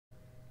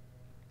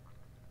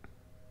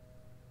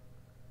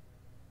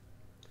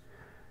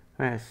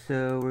Alright,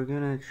 so we're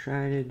gonna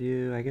try to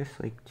do, I guess,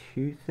 like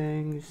 2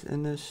 things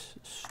in this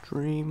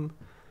stream.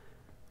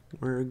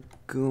 We're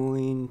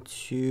going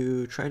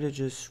to try to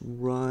just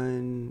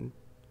run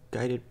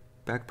guided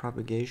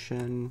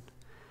backpropagation.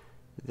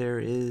 There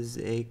is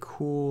a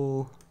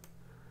cool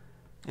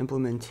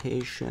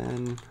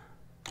implementation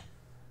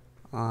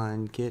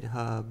on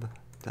GitHub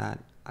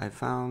that I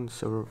found,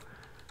 so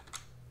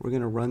we're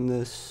gonna run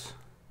this.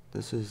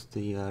 This is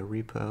the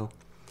repo.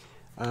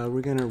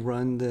 We're gonna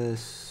run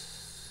this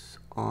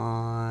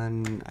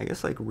on, I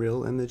guess, like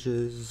real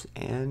images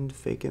and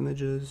fake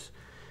images.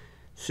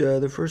 So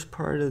the first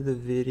part of the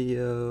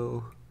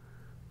video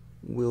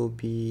will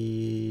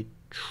be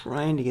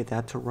trying to get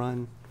that to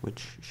run,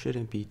 which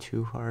shouldn't be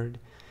too hard.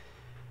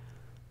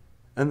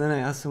 And then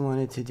I also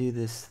wanted to do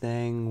this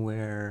thing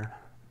where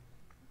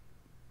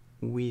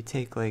we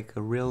take like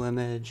a real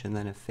image and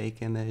then a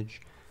fake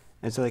image.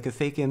 And so like a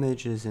fake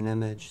image is an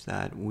image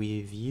that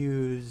we've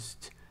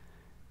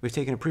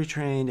taken a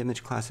pre-trained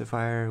image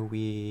classifier,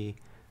 we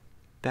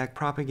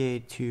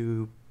backpropagate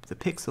to the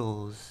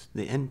pixels,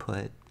 the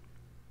input,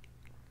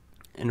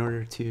 in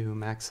order to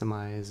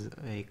maximize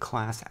a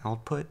class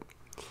output.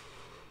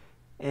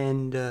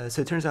 And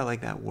so it turns out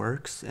like that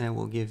works, and it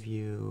will give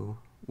you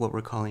what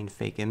we're calling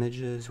fake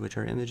images, which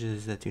are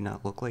images that do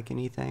not look like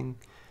anything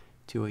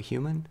to a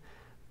human,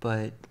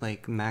 but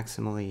like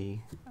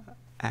maximally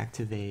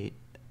activate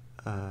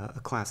a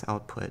class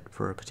output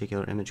for a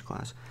particular image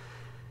class.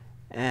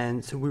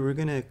 And so we were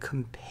going to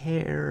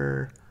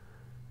compare,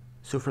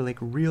 so for like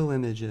real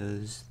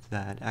images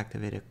that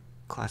activate a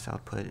class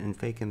output and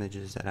fake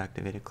images that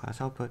activate a class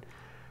output,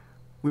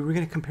 we were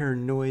going to compare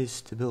noise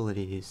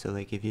stability. So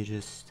like if you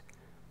just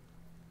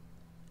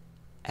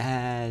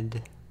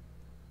add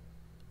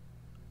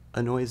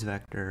a noise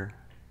vector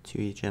to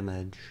each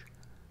image,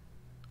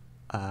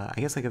 I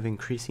guess like of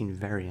increasing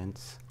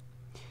variance,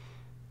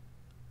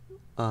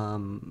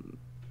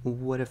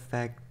 what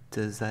effect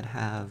does that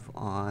have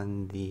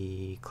on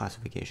the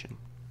classification?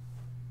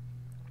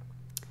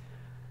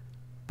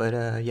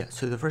 But yeah,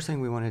 so the first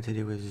thing we wanted to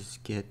do was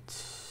get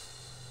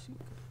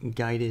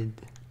guided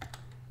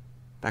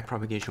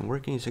backpropagation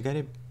working. So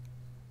guided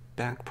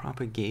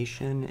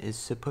backpropagation is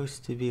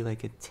supposed to be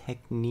like a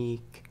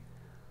technique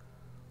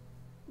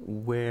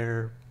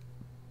where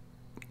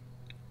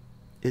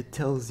it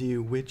tells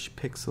you which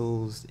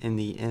pixels in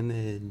the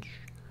image,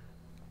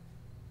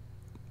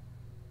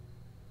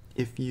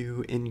 if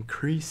you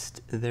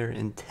increased their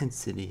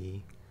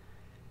intensity,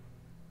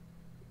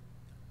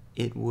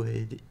 it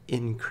would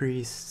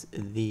increase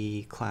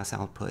the class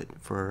output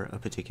for a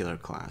particular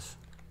class,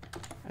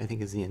 I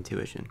think is the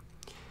intuition.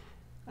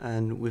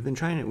 And we've been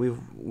trying it, we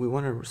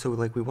want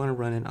to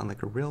run it on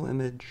like a real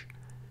image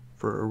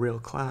for a real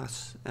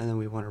class, and then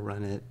we want to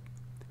run it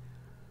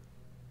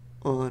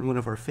on one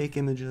of our fake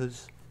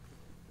images.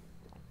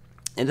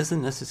 It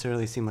doesn't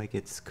necessarily seem like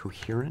it's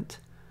coherent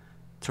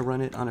to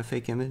run it on a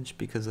fake image,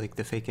 because like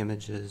the fake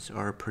images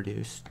are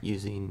produced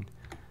using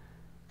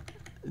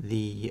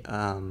the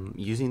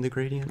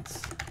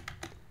gradients,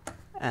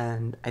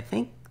 and I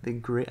think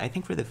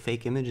for the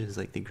fake images,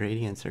 like the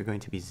gradients are going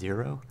to be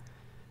 0,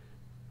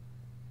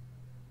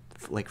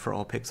 like for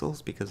all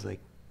pixels, because like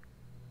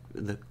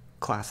the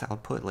class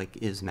output like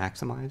is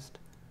maximized,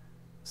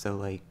 so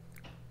like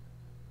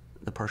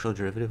the partial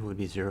derivative would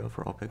be 0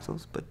 for all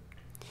pixels. But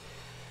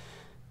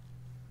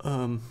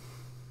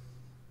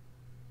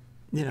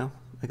you know,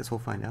 I guess we'll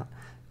find out.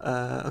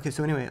 Okay,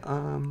 so anyway,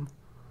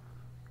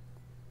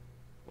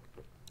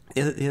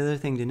 the other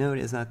thing to note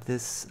is that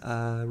this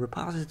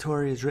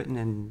repository is written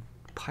in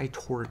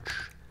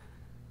PyTorch,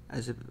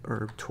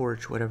 or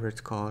Torch, whatever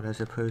it's called,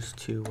 as opposed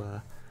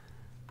to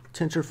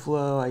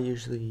TensorFlow. I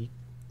usually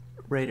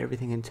write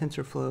everything in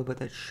TensorFlow, but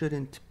that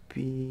shouldn't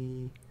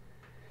be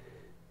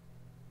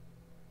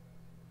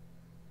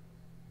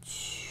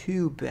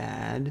too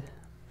bad.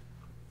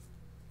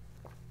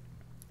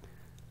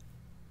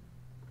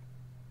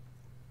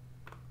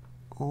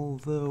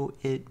 Although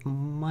it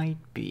might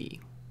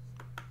be.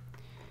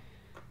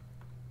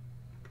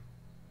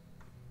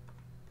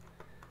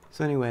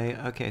 So anyway,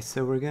 okay,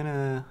 so we're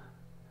gonna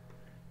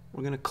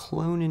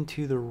clone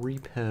into the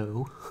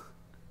repo,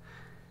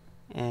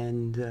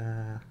 and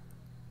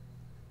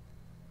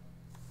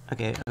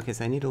okay,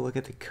 so I need to look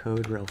at the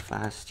code real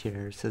fast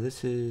here. So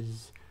this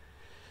is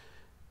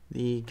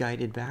the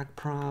guided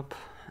backprop,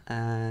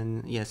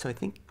 and yeah, so I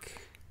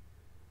think,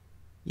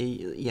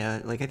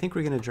 yeah, like I think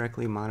we're gonna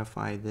directly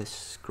modify this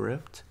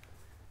script,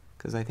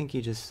 because I think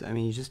you just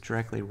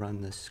directly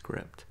run this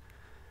script,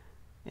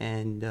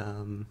 and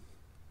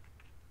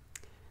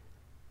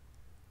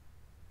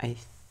I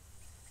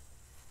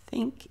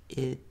think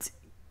it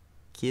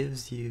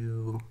gives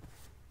you,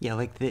 yeah,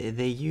 like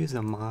they use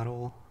a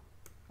model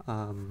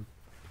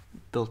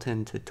built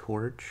into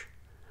Torch,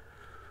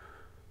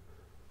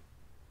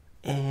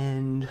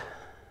 and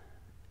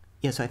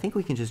yeah, so I think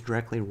we can just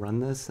directly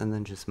run this and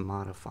then just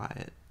modify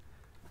it.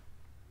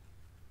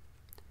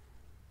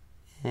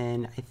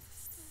 And I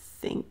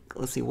think,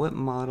 let's see, what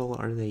model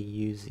are they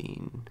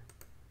using?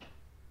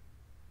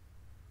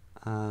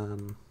 Oh,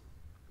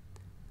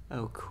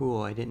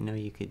 cool. I didn't know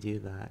you could do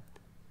that.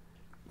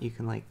 You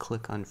can like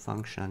click on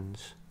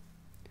functions.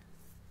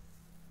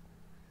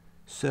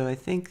 So I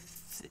think,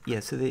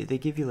 yeah, so they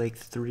give you like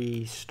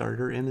 3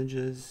 starter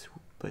images,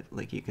 but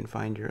like you can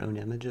find your own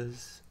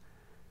images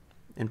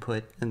and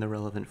put in the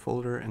relevant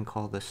folder and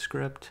call the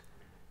script.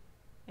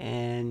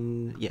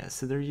 And yeah,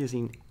 so they're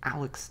using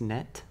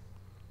AlexNet.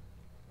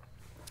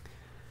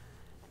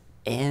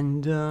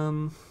 And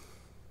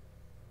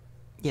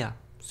yeah,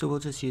 so we'll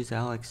just use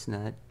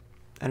AlexNet.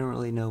 I don't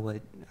really know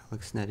what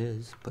AlexNet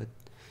is, but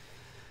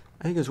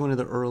I think it was one of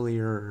the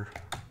earlier,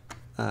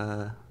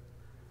 I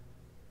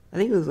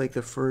think it was like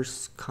the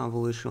first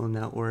convolutional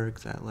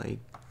network that like,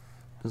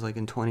 it was like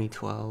in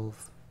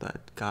 2012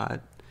 that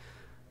got,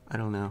 I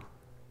don't know,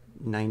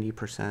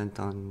 90%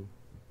 on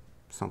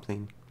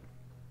something,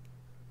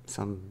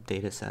 some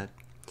data set.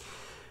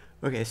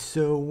 Okay,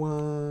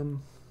 so,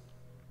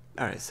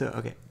 alright, so,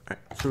 okay,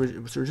 alright, so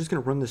we're just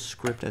going to run the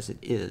script as it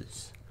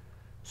is.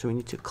 So we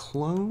need to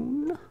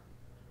clone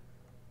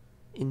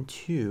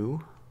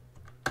into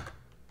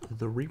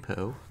the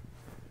repo.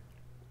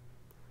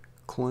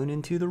 Clone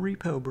into the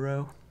repo,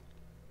 bro.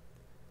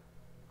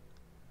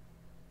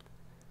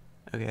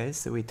 Okay,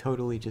 so we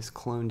totally just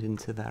cloned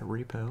into that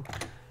repo.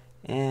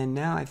 And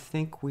now I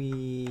think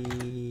we,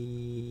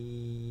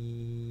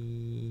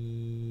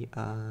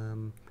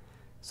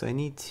 so I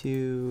need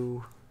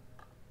to,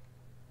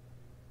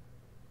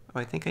 oh,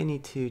 I think I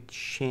need to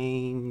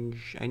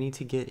change, I need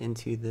to get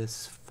into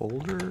this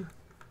folder.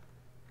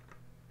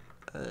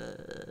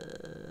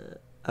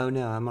 Oh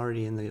no, I'm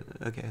already in the,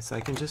 okay, so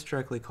I can just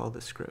directly call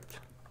the script.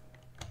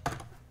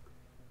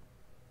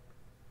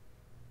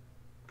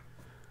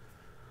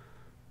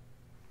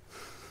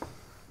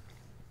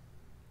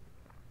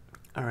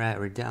 Alright,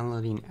 we're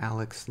downloading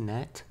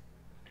AlexNet,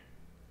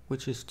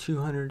 which is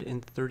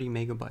 230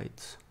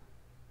 megabytes.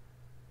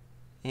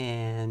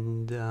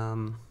 And,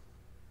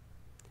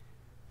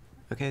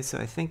 okay, so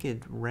I think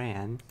it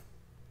ran,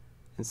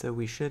 and so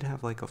we should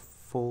have like a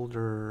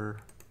folder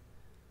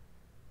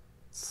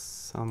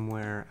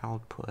somewhere,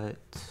 output,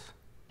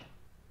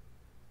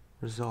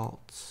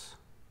 results.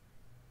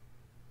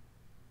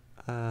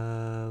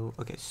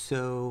 Okay,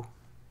 so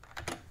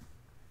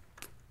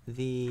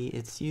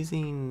it's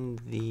using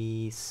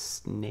the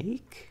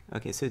snake.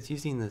 Okay, so it's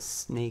using the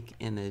snake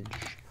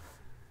image.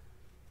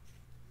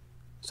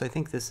 So I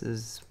think this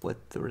is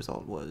what the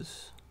result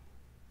was.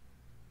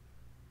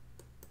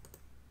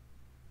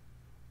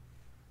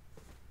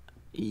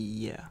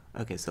 Yeah,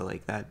 okay, so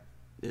like that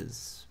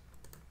is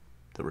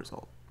the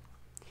result.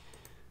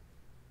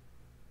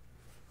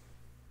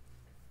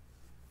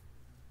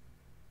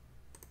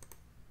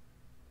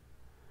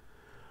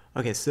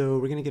 Okay, so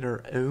we're gonna get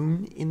our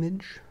own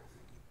image.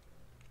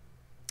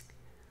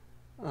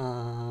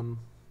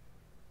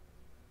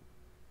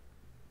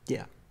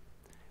 Yeah,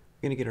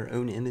 we're gonna get our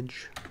own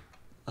image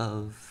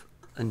of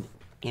an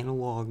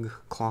analog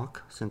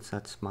clock, since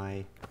that's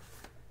my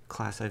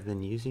class I've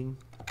been using.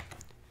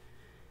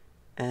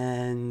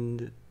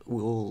 And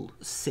we'll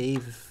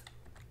save,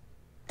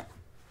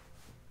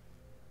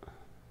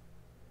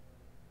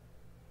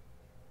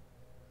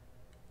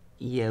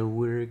 yeah,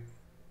 we're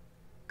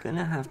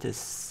gonna have to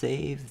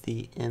save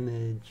the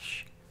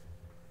image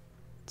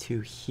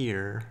to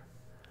here,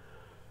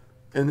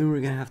 and then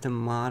we're gonna have to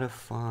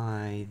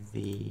modify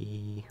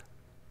the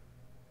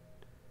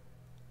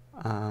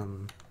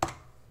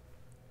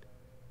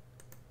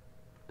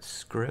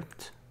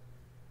script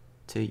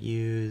to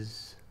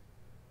use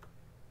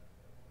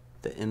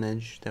the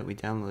image that we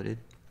downloaded.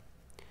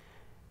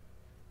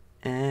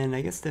 And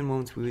I guess then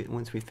once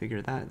we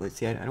figure that, let's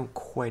see, I don't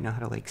quite know how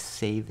to like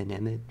save an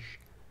image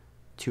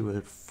to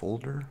a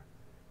folder,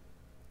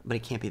 but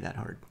it can't be that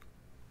hard.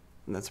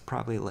 And that's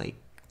probably like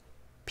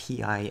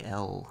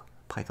PIL,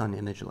 Python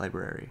Image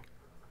Library.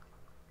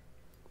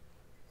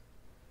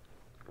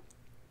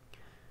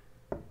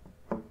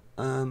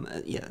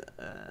 Yeah.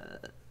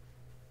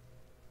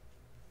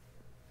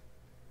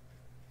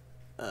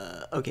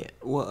 Okay.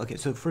 Well, okay.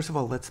 So first of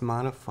all, let's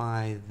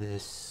modify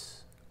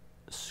this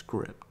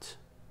script.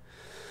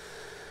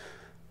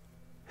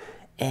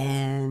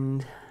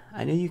 And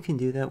I know you can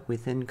do that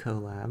within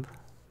Colab,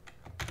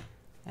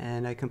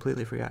 and I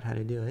completely forgot how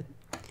to do it.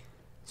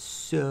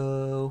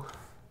 So,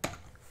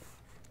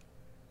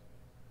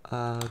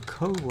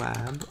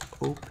 Colab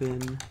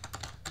open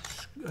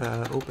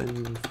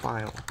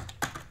file.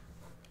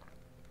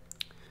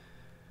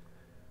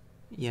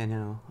 Yeah,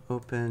 no,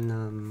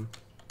 open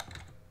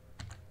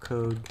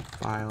code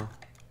file.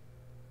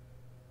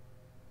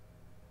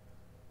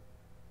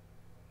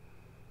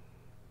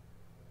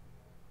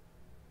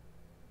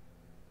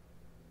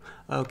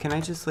 Oh, can I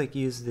just like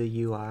use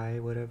the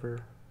UI, whatever?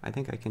 I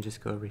think I can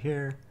just go over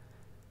here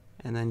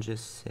and then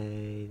just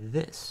say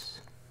this.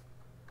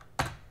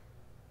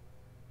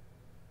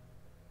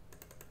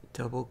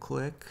 Double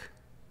click.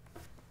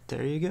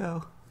 There you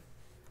go.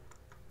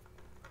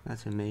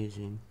 That's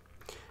amazing.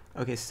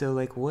 Okay, so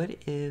like what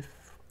if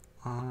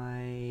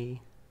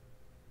I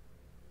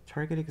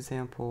target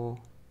example?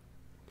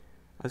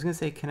 I was going to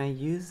say, can I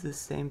use the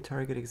same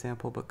target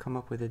example but come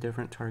up with a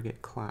different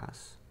target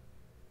class?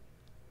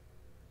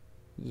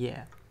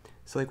 Yeah.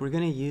 So like we're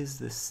going to use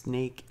the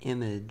snake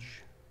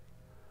image,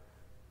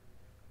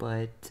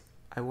 but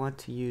I want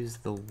to use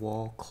the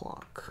wall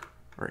clock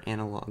or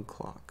analog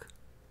clock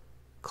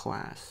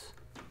class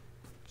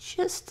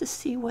just to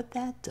see what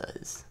that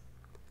does.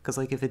 Because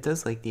like if it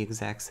does like the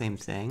exact same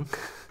thing,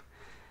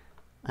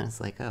 and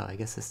it's like, oh, I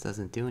guess this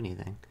doesn't do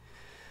anything.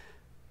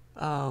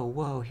 Oh,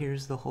 whoa,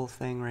 here's the whole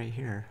thing right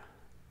here.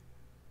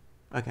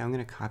 Okay, I'm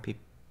going to copy.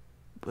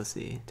 Let's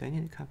see. Do I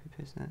need to copy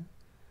paste that?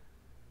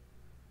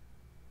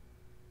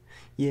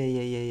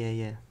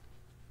 Yeah.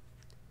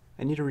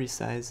 I need to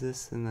resize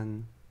this and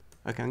then...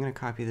 Okay, I'm going to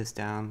copy this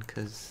down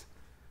because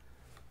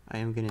I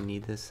am going to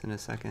need this in a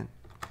second.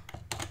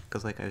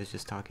 Because like I was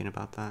just talking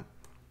about that.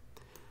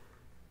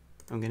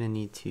 I'm going to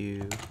need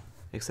to...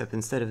 Except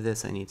instead of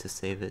this, I need to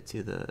save it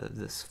to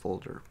this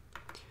folder.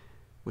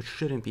 Which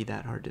shouldn't be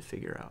that hard to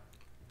figure out.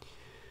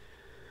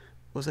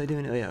 What was I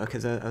doing? Oh yeah,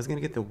 because I was going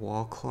to get the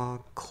wall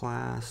clock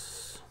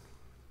class.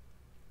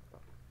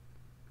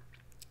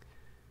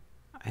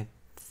 I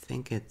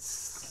think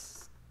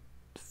it's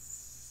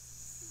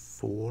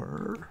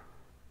 4.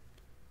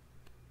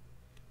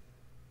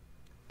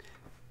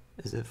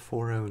 Is it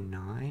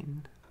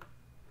 409?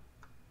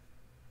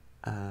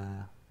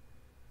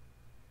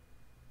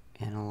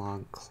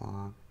 Analog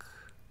clock.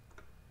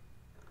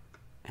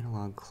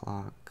 Analog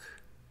clock.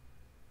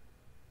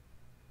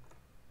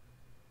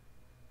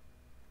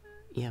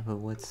 Yeah, but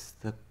what's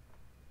the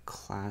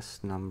class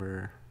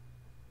number?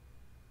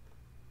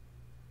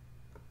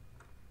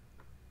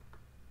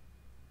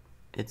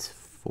 It's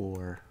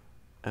 4.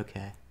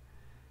 Okay.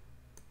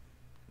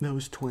 That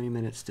was 20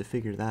 minutes to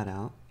figure that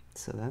out,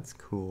 so that's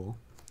cool.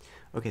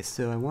 Okay,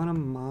 so I want to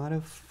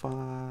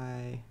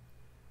modify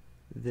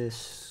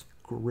this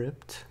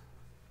script,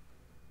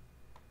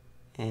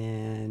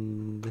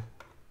 and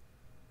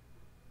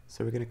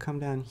so we're going to come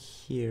down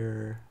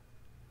here,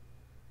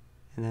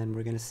 and then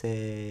we're going to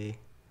say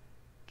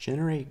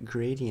generate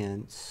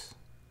gradients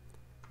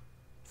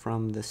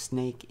from the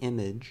snake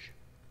image,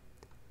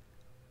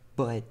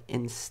 but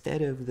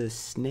instead of the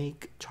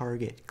snake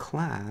target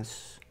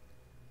class,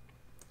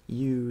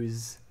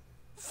 use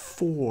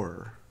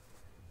 4,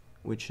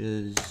 which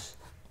is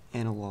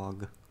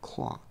analog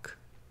clock.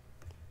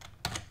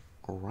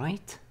 All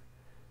right,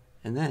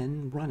 and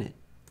then run it.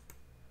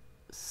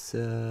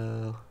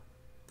 So,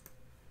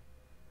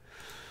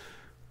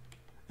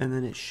 and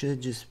then it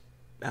should just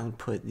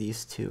output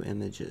these 2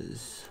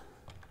 images.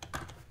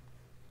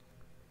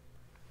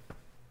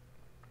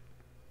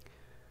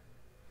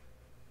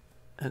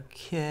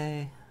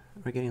 Okay,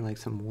 we're getting like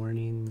some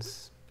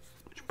warnings,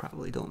 which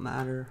probably don't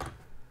matter.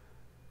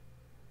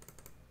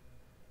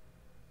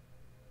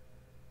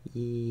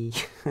 I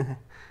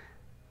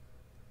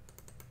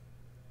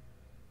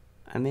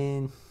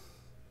mean,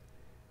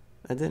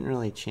 that didn't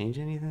really change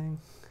anything.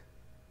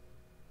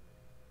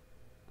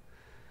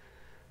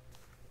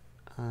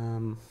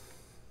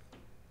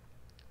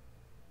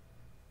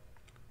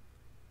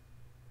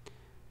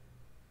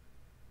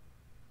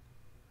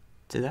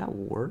 Did that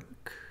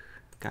work?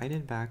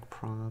 Guided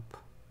backprop.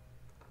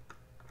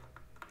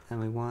 And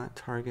we want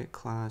target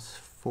class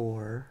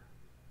 4.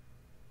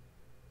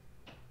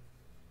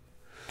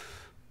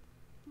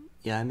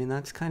 Yeah, I mean,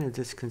 that's kind of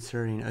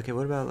disconcerting. Okay,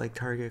 what about like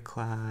target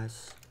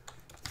class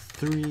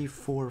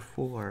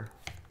 344?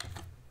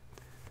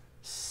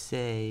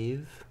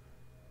 Save.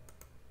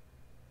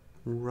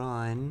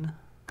 Run.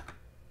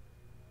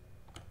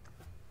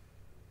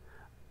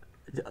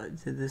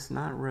 Did this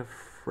not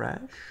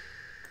refresh?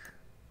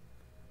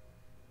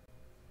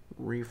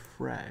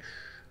 Refresh.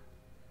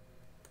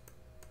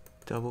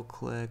 Double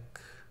click.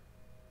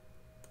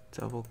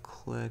 Double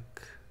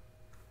click.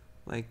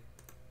 Like,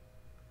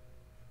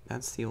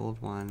 that's the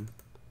old one.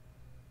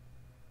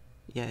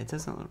 Yeah, it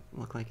doesn't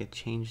look like it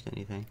changed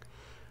anything.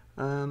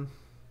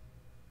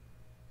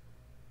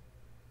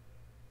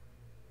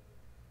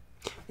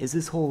 Is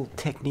this whole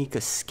technique a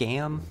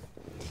scam?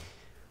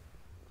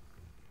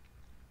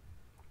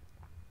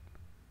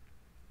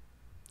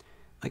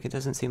 Like, it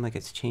doesn't seem like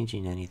it's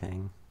changing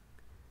anything.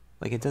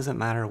 Like, it doesn't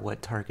matter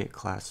what target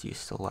class you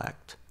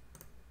select.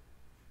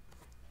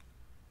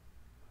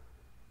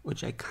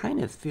 Which I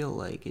kind of feel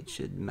like it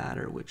should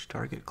matter which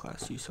target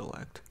class you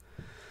select.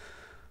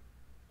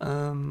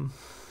 Well,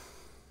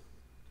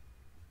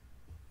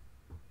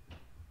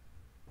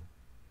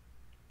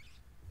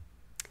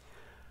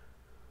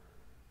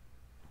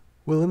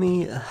 let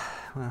me,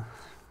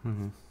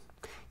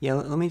 yeah,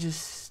 let me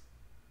just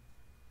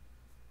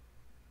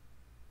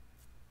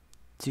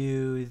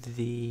do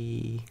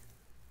the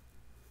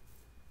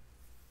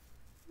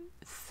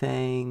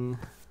thing.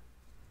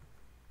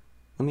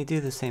 Let me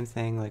do the same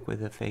thing like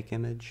with a fake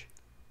image.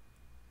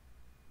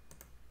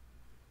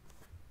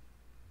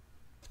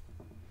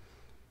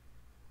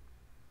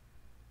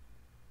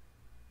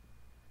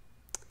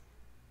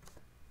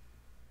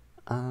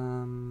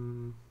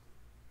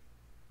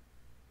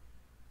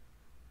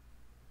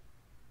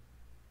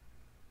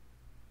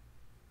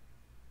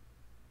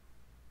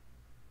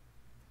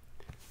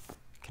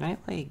 Can I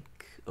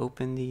like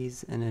open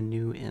these in a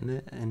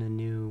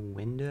new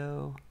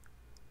window?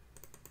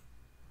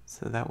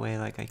 So that way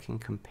like I can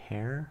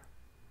compare.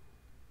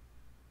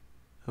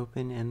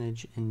 Open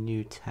image in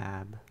new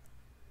tab.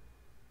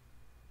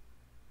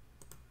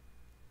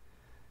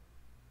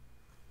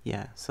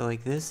 Yeah, so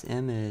like this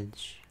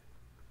image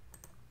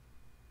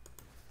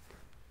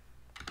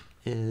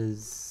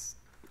is,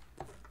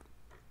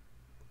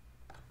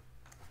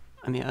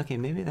 I mean, okay,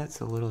 maybe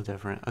that's a little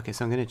different. Okay,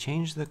 so I'm going to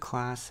change the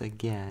class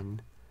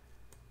again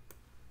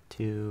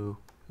to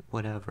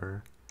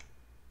whatever,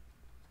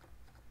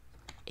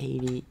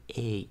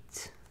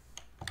 88,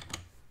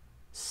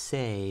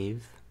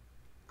 save,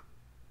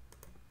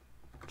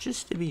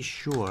 just to be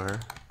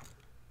sure,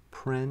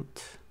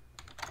 print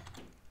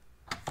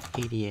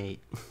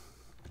 88,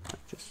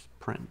 just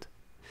print.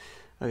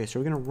 Okay, so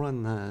we're going to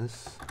run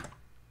this.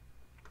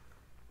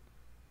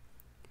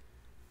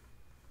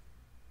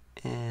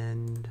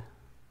 And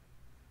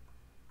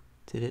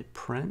did it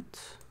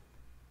print?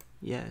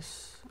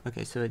 Yes.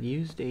 Okay, so it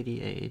used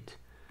 88.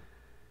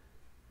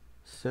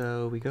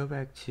 So we go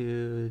back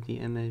to the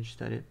image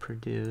that it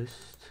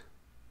produced.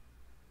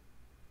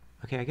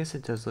 Okay, I guess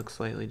it does look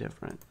slightly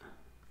different.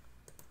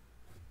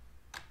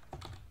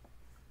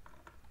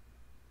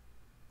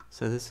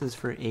 So this is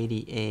for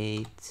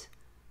 88.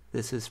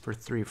 This is for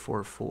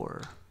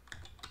 344.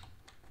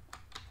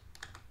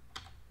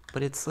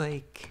 But it's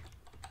like,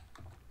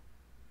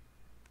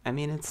 I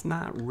mean, it's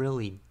not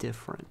really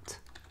different.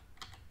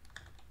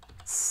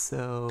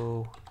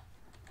 So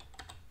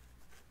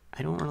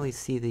I don't really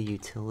see the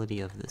utility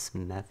of this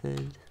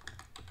method.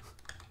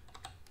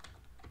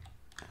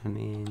 I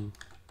mean,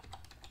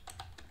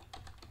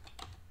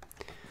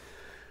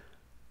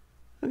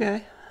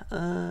 okay.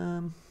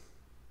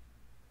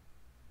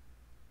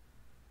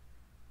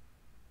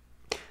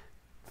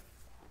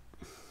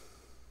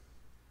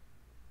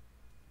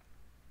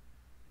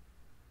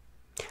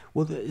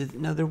 Well,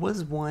 no, there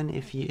was one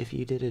if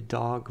you did a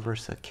dog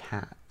versus a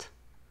cat.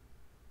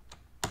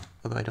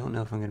 Although I don't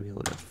know if I'm going to be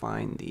able to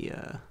find the...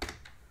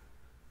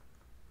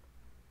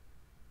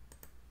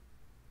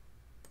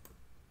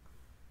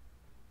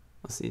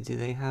 Let's see, do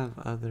they have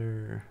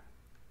other...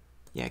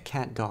 Yeah,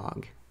 cat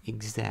dog.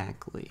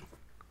 Exactly.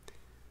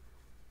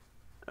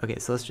 Okay,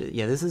 so let's just...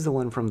 Yeah, this is the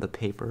one from the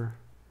paper.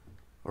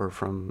 Or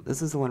from...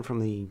 This is the one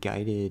from the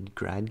guided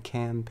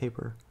GradCam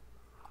paper.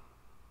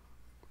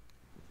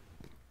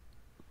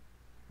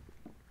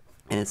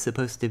 And it's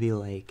supposed to be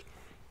like,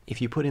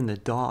 if you put in the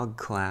dog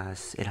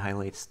class, it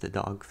highlights the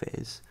dog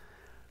phase.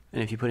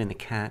 And if you put in the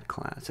cat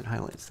class, it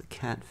highlights the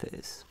cat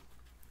phase.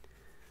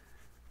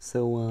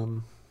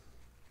 So,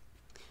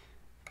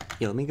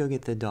 yeah, let me go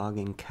get the dog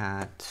and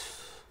cat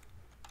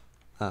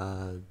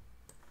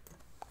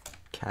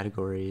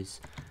categories.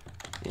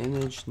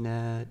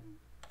 ImageNet,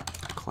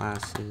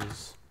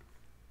 classes,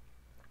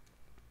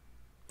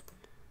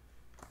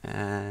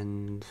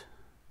 and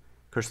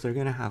of course they're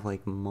gonna have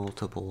like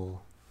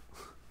multiple.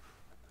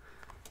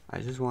 I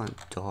just want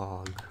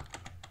dog.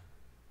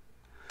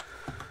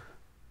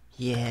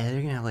 Yeah,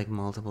 they're gonna have like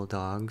multiple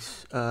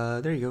dogs.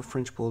 There you go,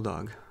 French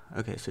Bulldog.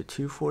 Okay, so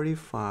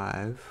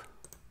 245.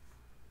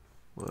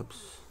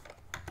 Whoops.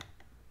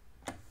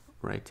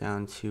 Write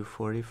down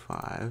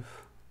 245.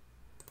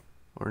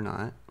 Or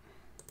not.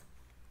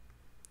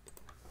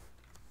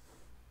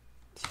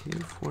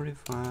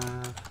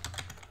 245.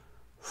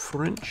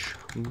 French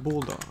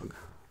Bulldog.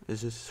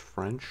 Is this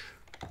French?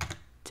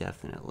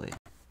 Definitely.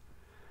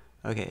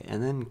 Okay,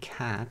 and then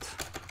cat.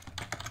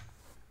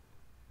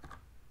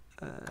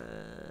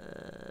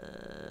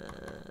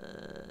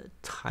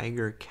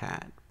 Tiger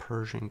cat,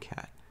 Persian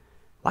cat.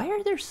 Why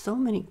are there so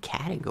many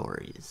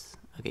categories?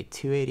 Okay,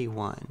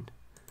 281.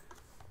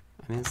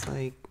 I mean, it's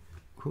like,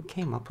 who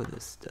came up with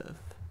this stuff?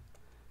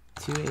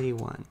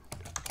 281.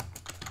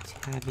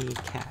 Tabby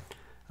cat.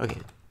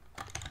 Okay,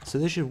 so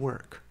this should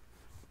work.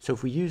 So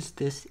if we use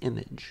this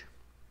image,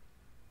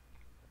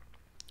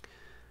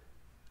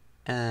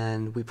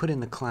 and we put in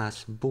the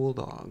class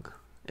Bulldog,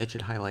 it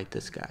should highlight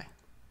this guy,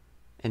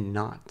 and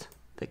not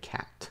the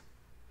cat.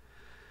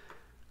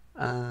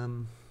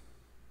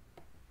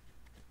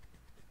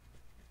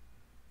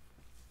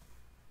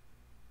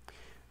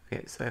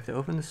 Okay, so I have to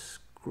open the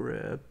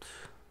script,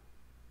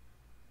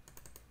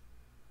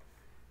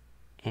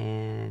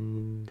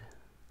 and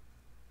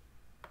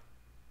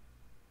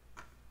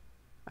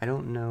I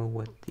don't know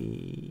what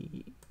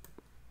the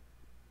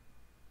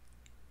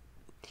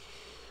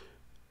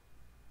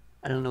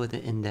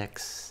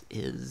index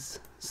is,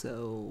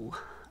 so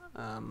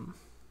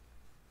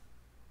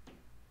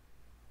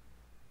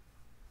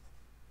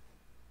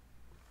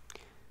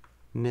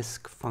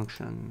misc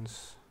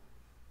functions.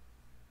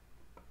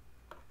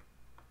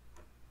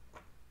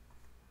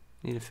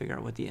 Need to figure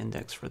out what the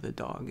index for the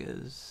dog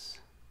is.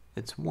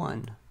 It's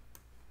 1.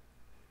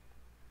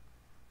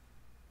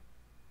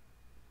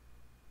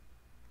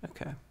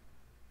 Okay.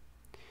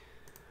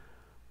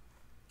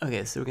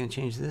 Okay, so we're going to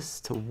change this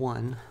to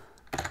 1.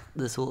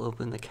 This will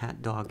open the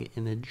cat dog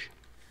image.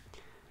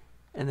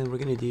 And then we're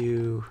going to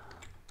do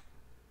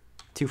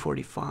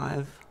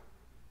 245.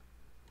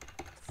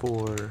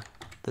 for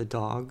the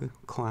dog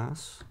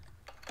class.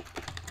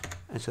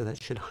 And so that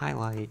should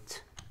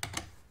highlight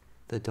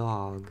the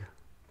dog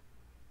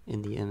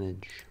in the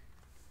image.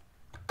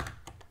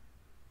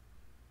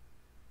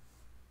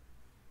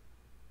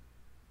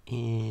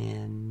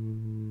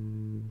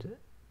 And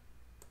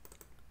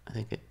I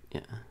think it,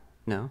 yeah,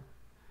 no.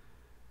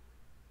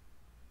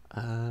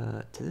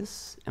 To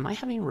this, am I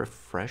having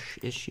refresh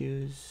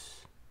issues?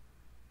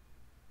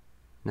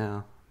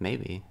 No,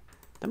 maybe.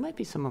 That might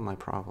be some of my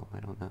problem, I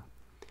don't know.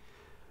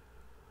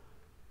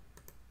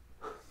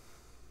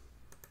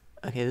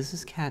 Okay, this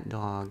is cat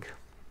dog.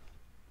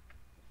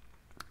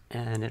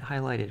 And it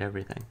highlighted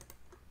everything.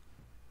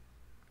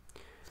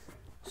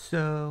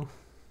 So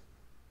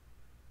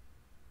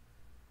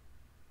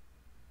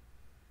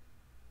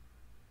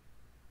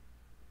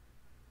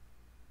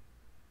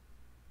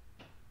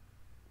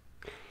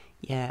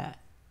yeah,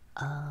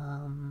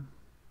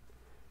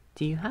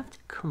 do you have to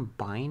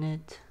combine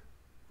it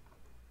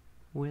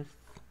with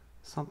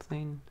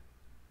something?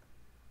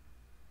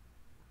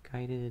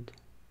 Guided.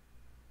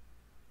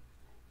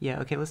 Yeah,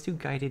 okay, let's do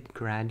guided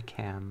grad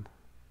cam.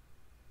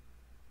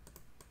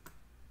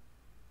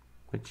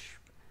 Which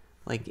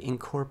like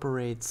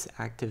incorporates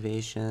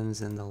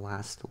activations in the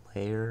last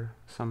layer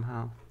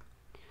somehow.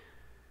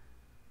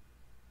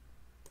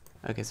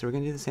 Okay, so we're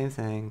gonna do the same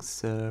thing.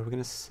 So we're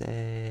gonna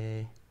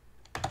say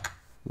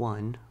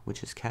 1,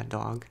 which is cat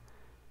dog,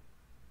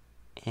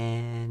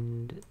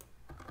 and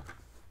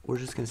we're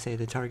just gonna say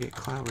the target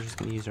class. We're just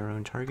gonna use our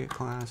own target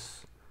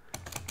class,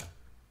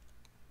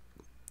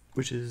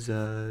 which is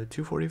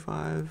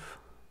 245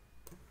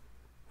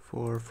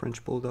 for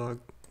French Bulldog.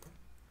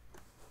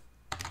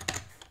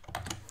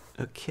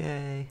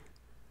 Okay,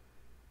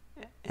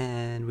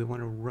 and we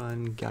want to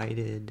run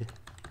guided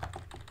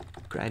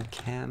grad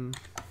cam.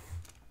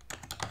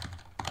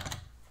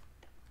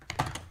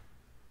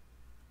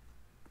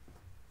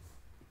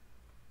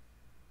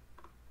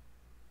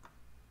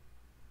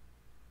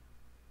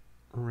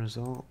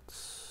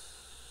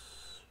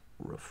 Results,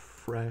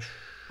 refresh,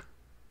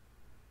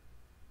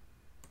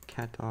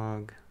 cat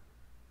dog.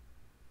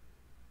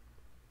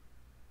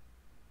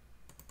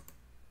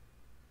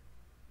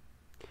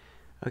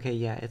 Okay,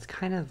 yeah, it's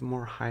kind of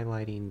more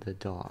highlighting the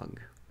dog,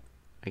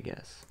 I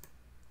guess.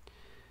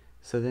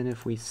 So then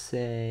if we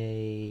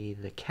say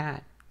the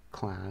cat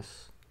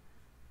class,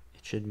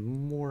 it should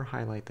more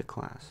highlight the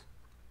class.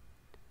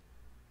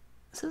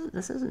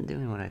 This isn't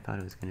doing what I thought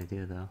it was going to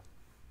do, though.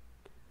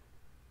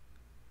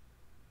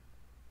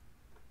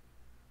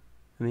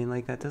 I mean,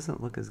 like, that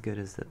doesn't look as good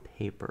as the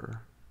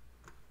paper.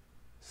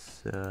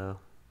 So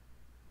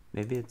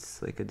maybe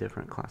it's like a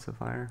different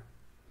classifier.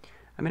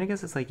 I mean, I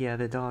guess it's like, yeah,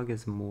 the dog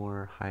is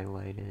more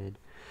highlighted.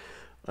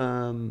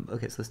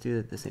 Okay, so let's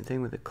do the same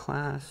thing with the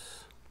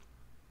class,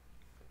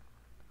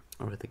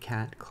 or with the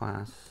cat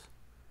class.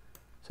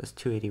 So it's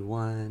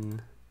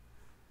 281.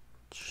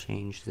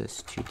 Change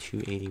this to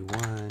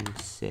 281,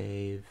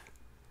 save,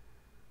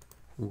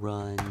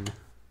 run.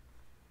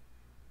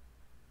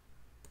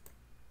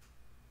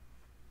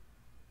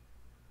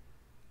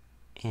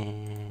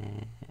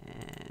 And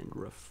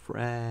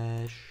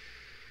refresh.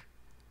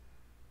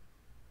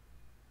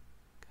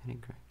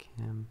 Guided grad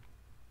cam.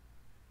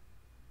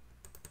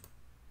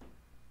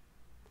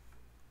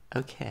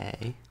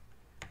 Okay.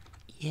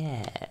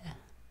 Yeah.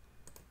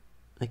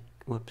 Like,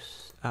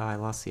 whoops. Oh, I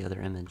lost the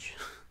other image.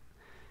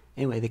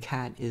 Anyway, the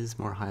cat is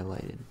more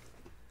highlighted.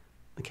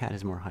 The cat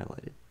is more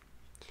highlighted.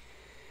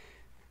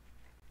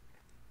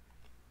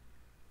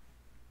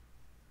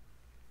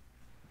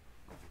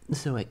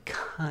 So it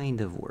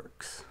kind of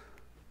works.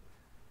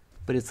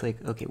 But it's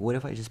like, okay, what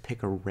if I just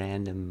pick a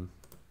random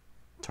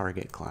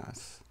target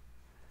class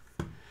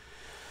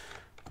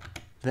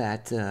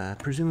that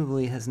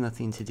presumably has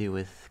nothing to do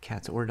with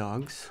cats or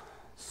dogs?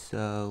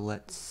 So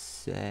let's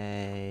say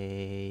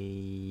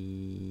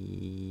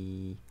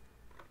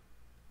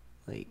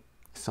like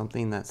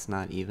something that's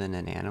not even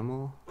an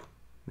animal,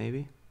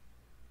 maybe?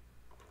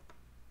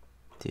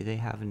 Do they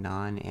have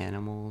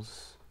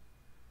non-animals?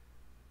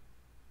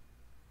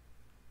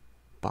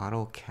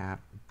 Bottle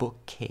cap,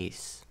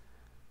 bookcase,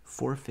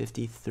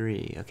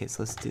 453. Okay,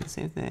 so let's do the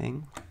same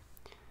thing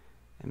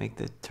and make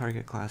the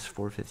target class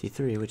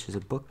 453, which is a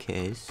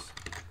bookcase.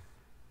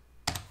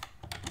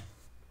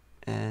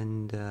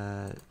 And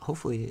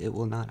hopefully it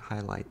will not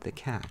highlight the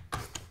cat.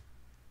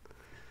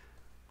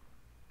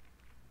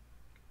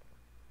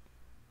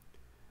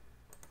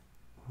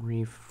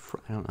 I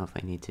don't know if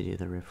I need to do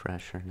the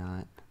refresh or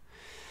not.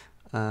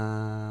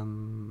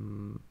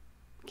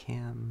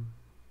 Cam,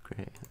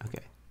 great,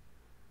 okay.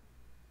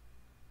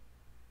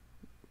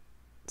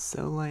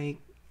 So like,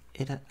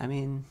 I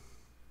mean,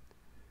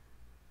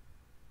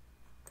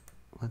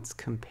 let's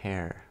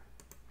compare.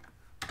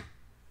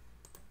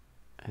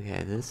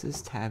 Okay, this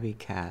is tabby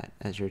cat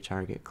as your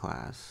target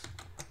class.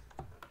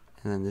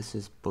 And then this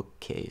is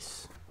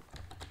bookcase.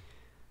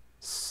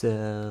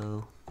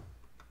 So,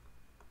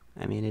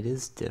 I mean, it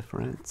is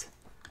different,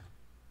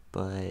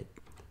 but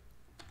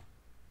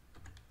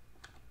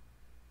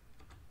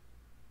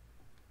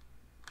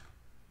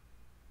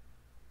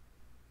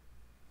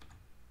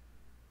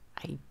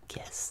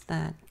guess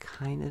that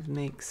kind of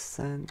makes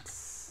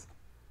sense.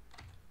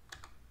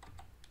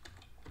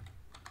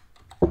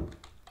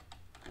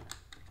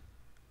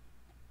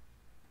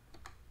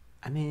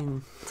 I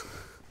mean,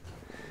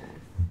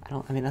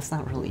 I mean, that's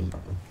not really,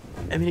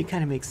 I mean, it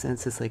kind of makes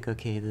sense. It's like,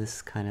 okay,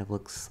 this kind of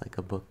looks like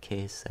a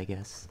bookcase, I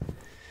guess.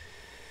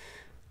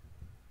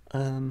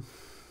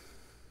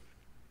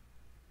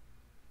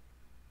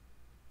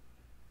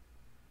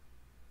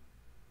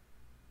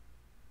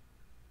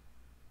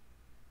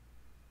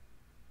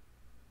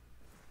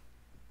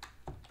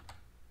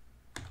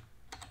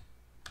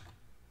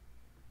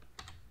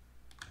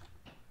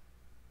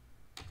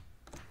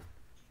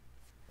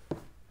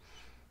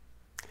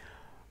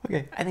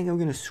 Okay, I think I'm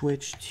going to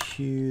switch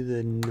to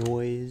the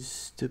noise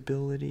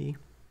stability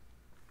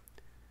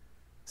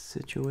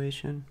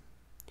situation.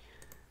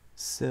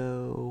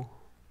 So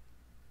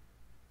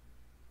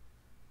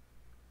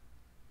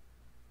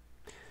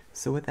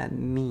what that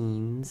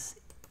means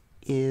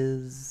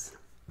is,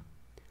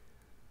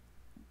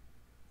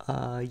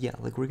 yeah,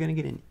 like we're going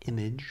to get an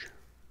image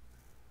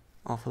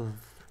off of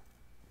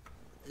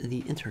the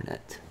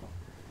internet.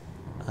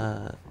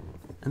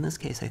 In this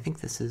case, I think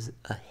this is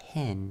a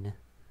hen.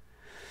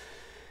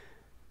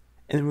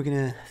 And then we're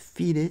going to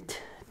feed it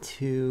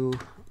to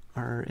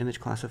our image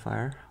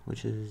classifier,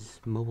 which is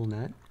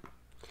mobilenet.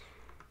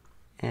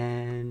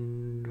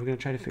 And we're going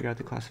to try to figure out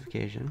the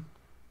classification.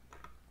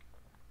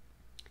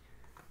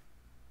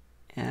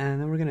 And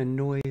then we're going to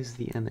noise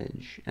the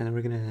image. And then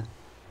we're going to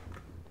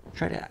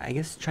try to, I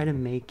guess, try to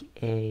make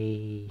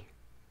a,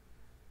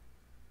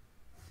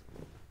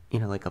 you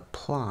know, like a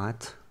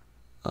plot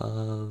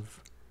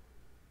of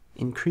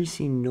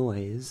increasing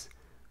noise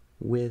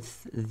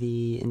with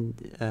the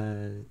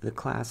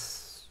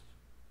class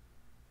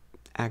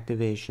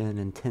activation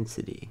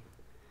intensity.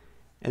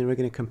 And we're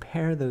going to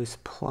compare those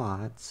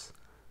plots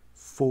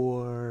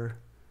for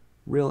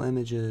real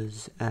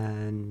images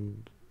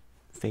and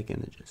fake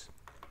images.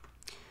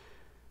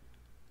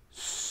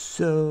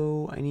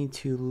 So I need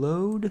to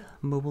load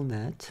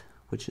mobilenet,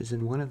 which is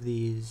in one of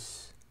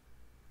these.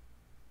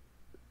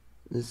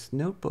 This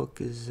notebook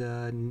is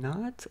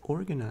not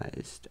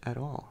organized at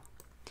all.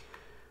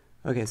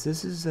 Okay, so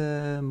this is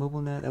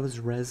mobilenet. That was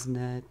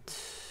ResNet.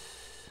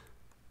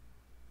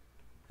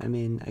 I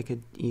mean, I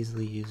could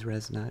easily use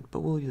ResNet,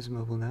 but we'll use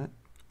mobilenet.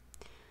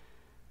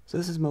 So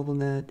this is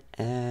mobilenet,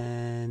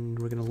 and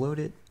we're going to load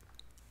it.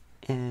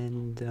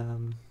 And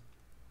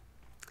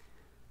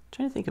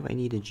trying to think if I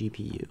need a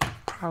GPU.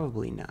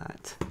 Probably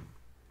not.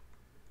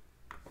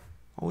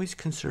 Always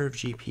conserve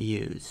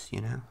GPUs,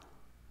 you know?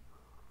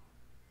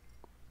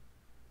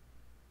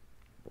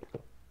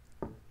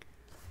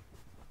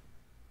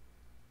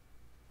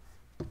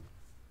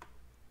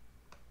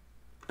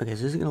 Okay,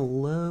 so this is going to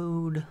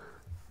load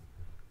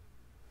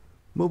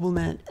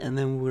mobilenet, and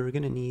then we're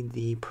going to need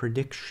the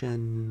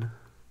prediction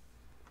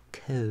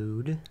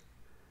code,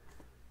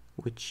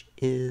 which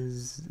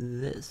is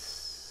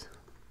this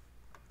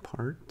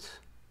part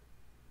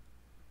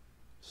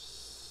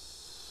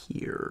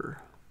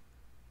here.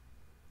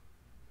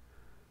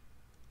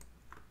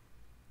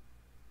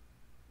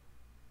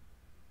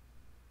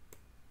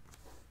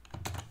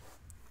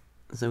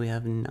 So we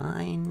have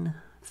 9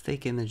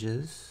 fake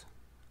images.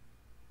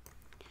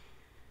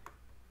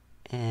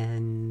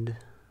 And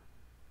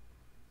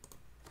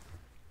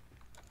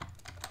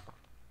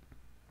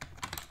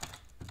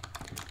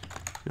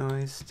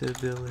noise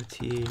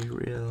stability,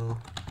 real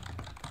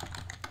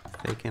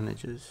fake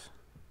images.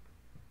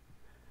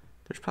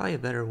 There's probably a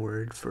better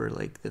word for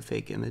like the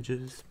fake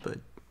images, but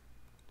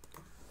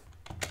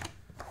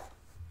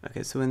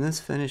okay, so when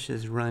this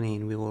finishes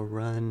running, we will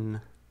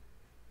run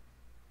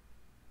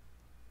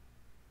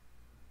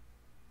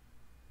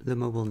the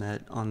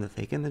mobilenet on the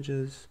fake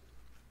images.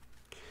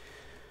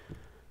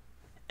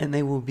 And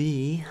they will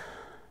be,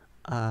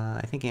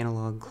 I think,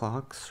 analog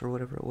clocks or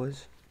whatever it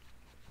was.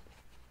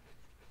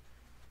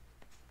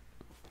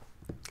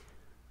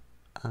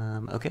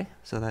 Okay,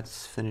 so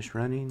that's finished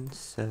running.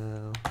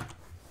 So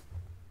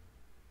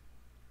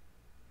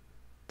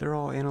they're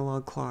all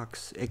analog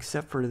clocks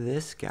except for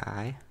this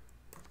guy.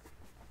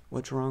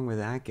 What's wrong with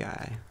that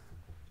guy?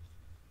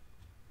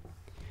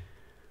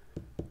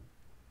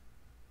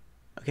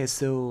 Okay,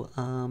 so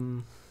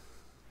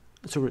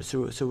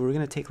we're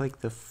gonna take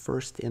like the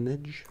first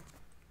image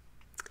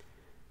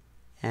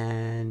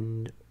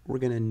and we're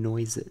gonna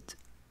noise it.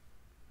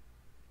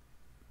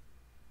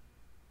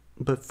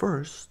 But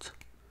first,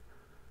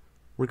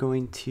 we're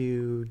going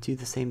to do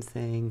the same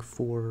thing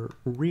for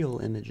real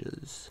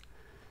images.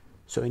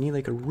 So I need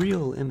like a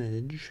real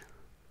image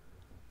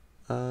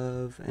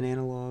of an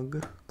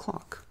analog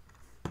clock.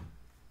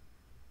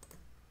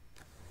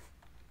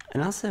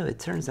 And also, it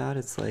turns out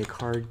it's like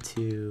hard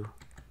to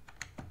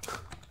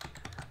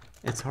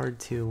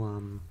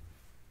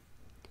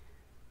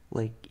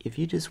like if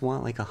you just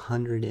want like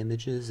 100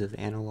 images of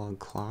analog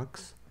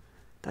clocks,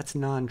 that's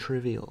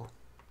non-trivial.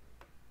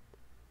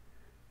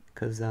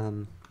 Because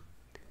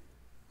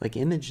like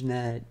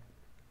ImageNet,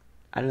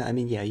 I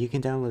mean, yeah, you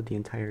can download the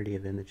entirety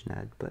of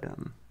ImageNet, but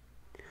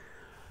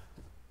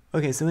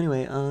Okay, so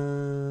anyway,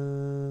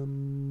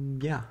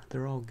 yeah,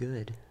 they're all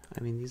good. I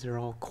mean, these are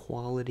all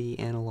quality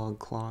analog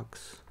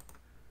clocks.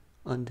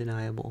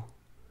 Undeniable.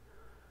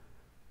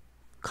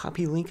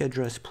 Copy link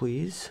address,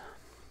 please.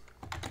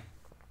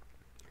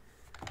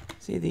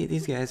 See,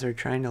 these guys are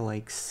trying to,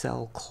 like,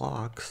 sell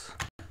clocks.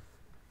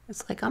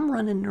 It's like I'm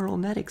running neural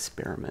net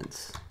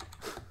experiments.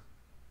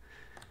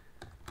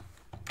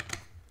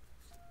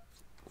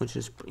 Which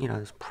is, you know,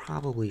 is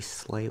probably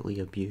slightly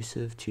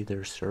abusive to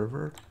their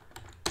server.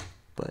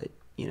 But,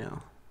 you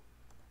know.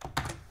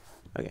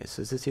 Okay,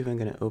 so is this even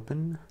going to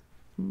open?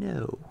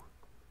 No.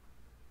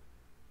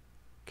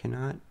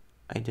 Cannot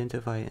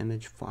identify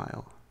image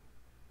file.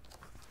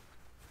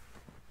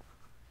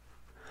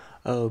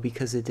 Oh,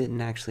 because it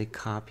didn't actually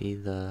copy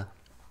the...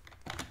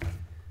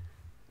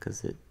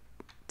 Because it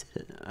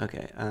did...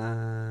 Okay,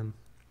 I'm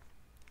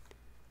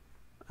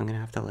going to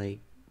have to, like...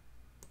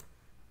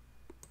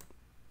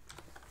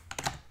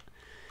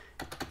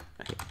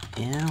 Okay,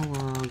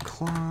 analog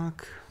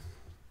clock...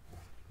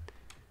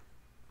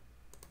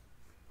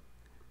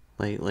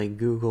 Like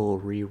Google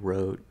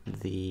rewrote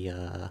the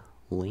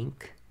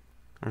link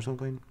or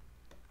something.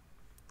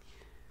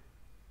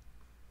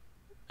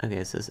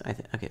 Okay, so I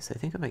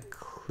think if I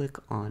click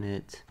on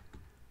it,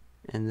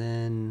 and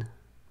then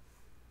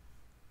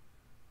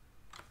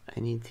I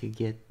need to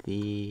get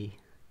the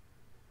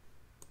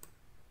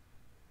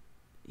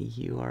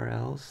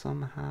URL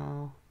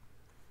somehow,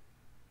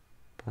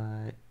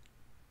 but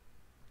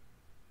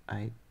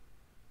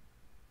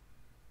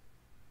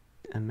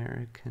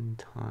American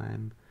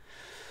time.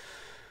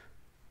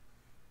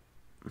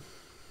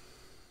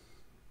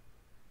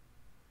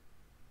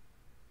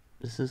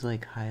 This is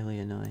like highly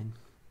annoying.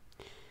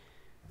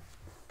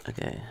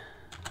 Okay.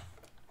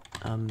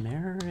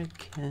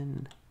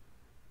 American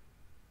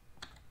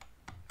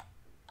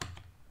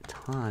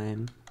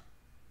time.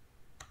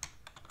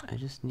 I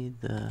just need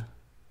the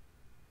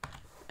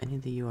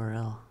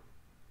URL.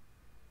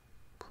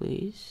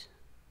 Please.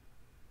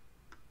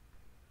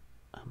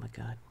 Oh my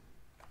god.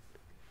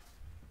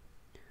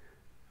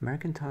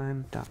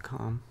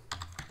 AmericanTime.com.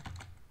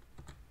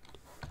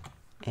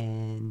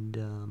 And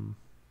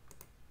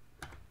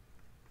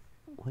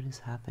what is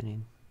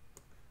happening?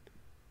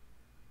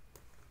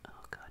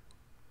 Oh god.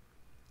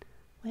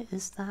 What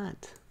is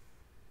that?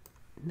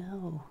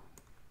 No.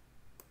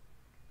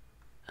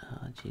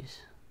 Oh jeez.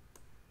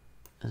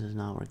 This is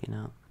not working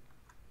out.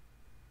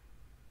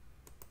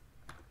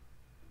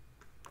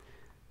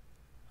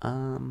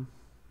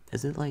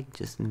 Is it like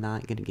just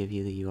not gonna give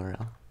you the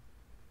URL?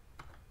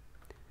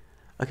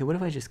 Okay, what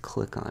if I just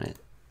click on it?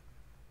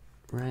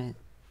 Right?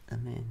 I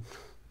mean...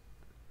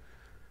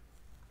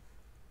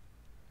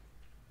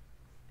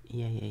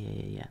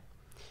 Yeah.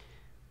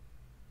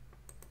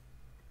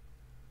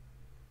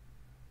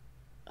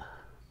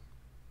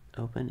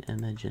 Open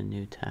image in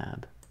new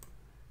tab.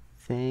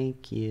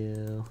 Thank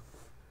you.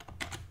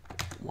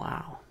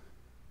 Wow.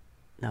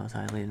 That was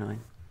highly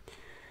annoying.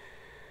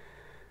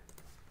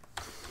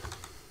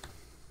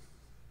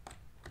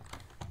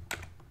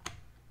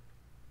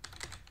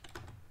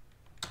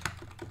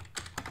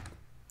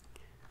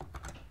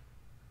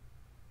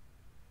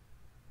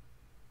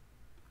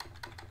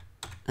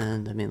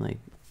 And I mean, like,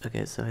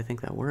 okay, so I think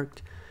that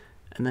worked.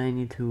 And then I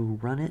need to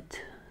run it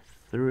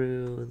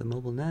through the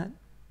mobilenet.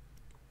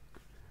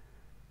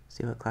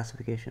 See what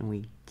classification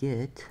we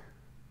get.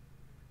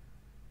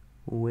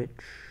 Which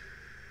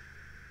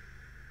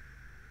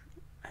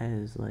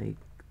has like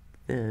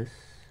this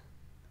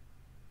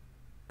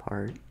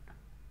part.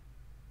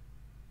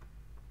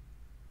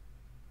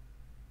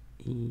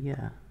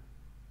 Yeah.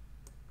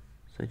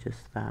 So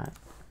just that.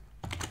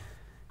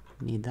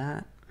 Need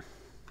that.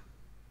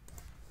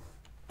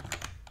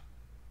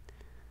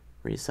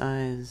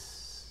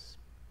 Resize.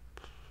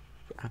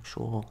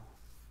 Actual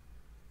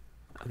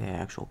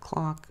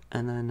clock,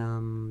 and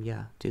then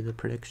yeah, do the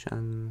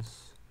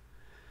predictions.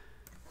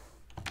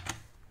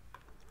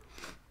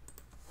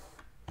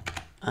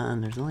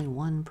 And there's only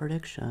one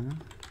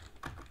prediction.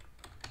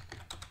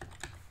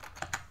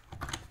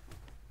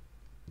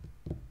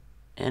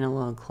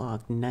 Analog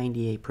clock,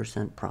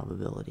 98%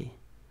 probability.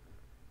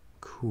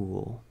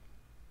 Cool.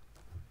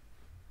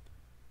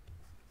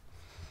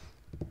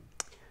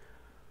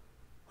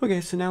 Okay,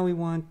 so now we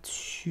want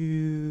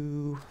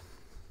to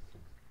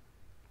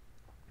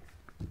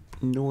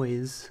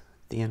noise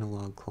the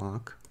analog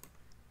clock.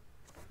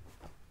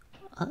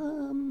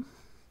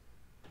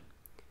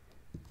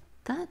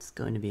 That's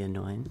going to be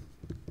annoying.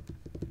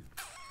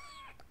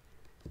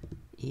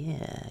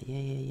 Yeah.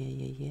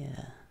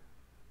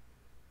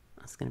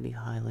 That's going to be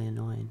highly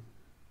annoying.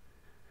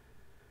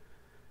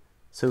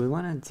 So we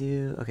want to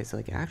do, okay, so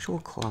like actual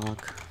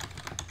clock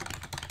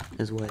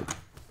is what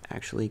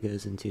actually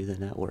goes into the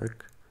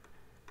network.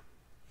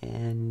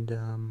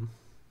 And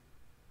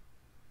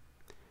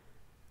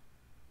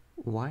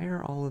why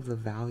are all of the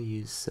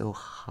values so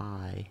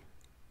high?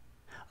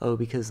 Oh,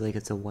 because like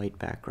it's a white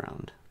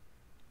background.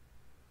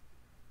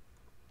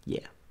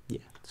 Yeah,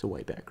 it's a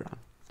white background.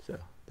 So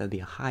that'd be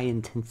a high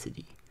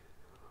intensity.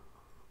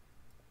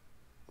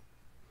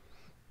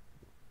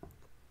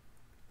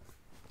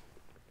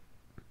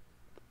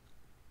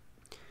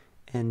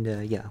 And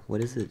yeah,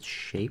 what is its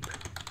shape?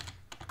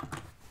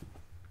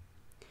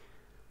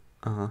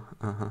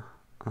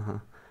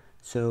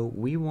 So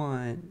we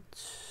want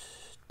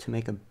to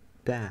make a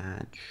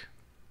batch.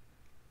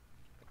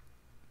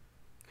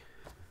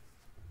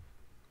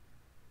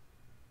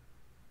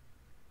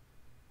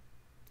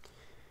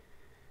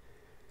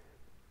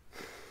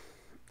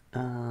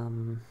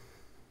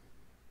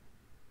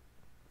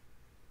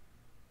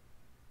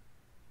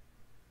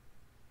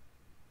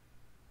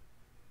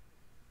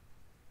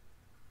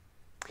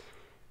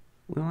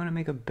 We want to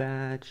make a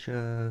batch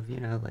of,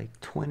 you know, like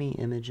 20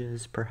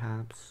 images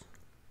perhaps.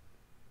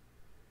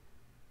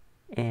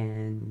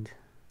 And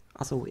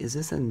also, is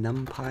this a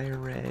NumPy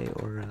array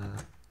or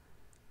a...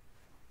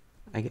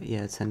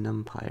 yeah, it's a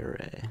NumPy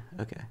array.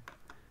 Okay,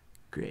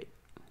 great.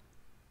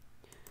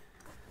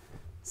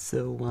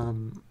 So,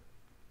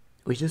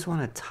 we just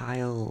want to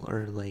tile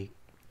or like...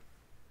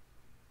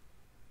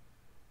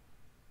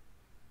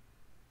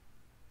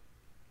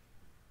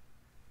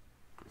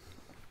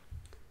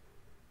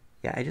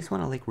 Yeah, I just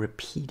want to like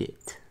repeat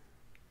it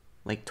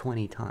like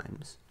 20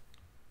 times.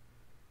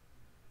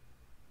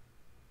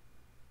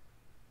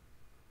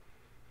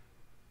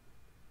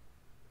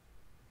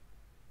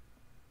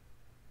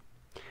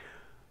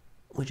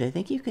 Which I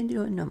think you can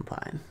do in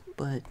NumPy,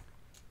 but...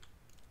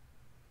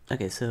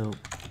 Okay, so...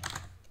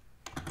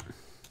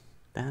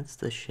 That's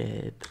the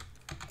shape.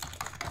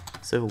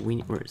 So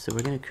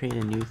we're gonna create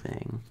a new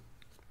thing.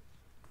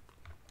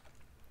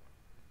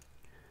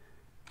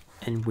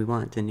 And we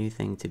want the new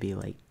thing to be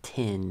like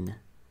 10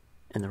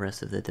 and the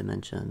rest of the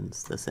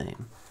dimensions the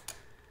same.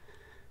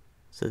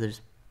 So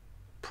there's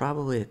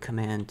probably a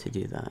command to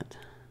do that.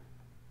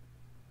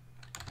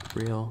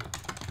 Real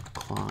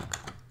clock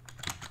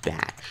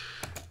batch.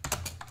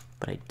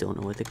 But I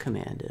don't know what the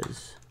command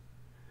is.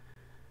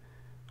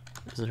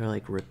 Is there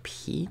like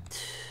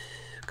repeat?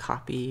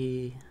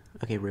 Copy?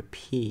 Okay,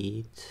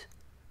 repeat.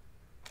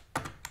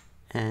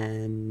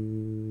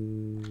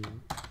 And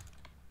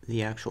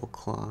the actual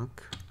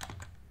clock.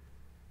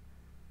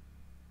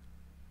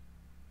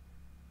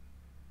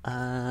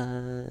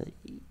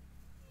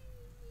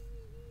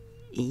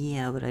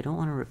 Yeah, but I don't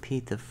want to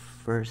repeat the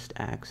first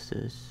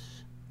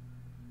axis.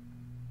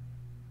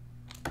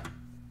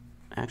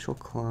 Actual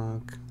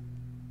clock.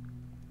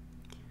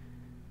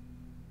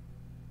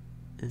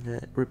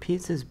 That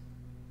repeats is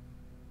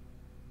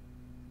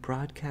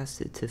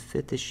broadcasted to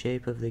fit the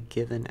shape of the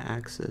given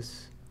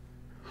axis.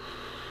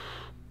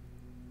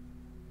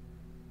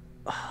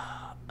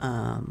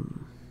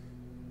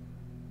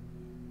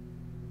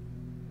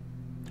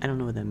 I don't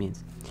know what that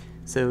means.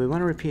 So we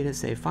want to repeat it,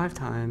 say 5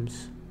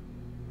 times.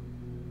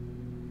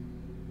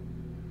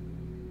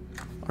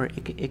 Or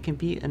it can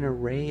be an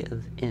array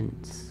of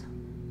ints.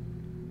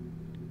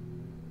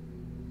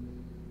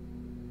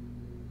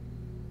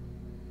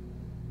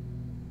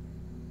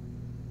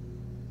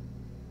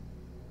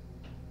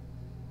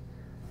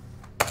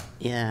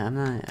 Yeah,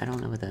 I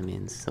don't know what that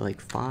means. So like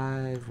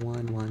 5,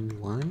 1, 1,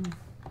 1.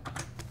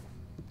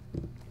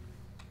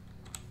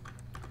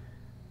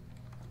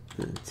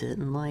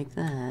 Didn't like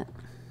that.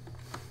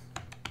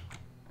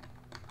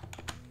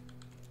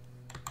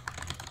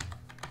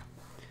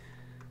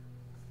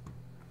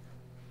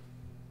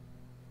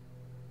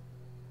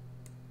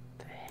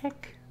 The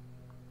heck?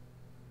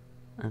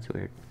 That's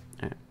weird.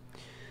 Alright.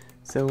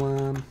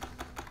 So,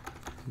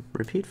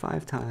 repeat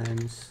 5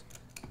 times.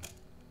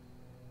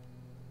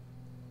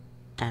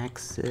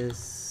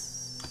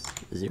 Axis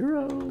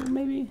 0,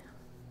 maybe?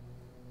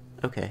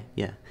 Okay,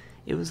 yeah.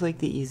 It was like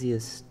the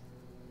easiest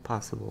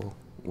possible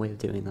way of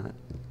doing that.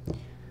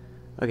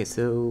 Okay,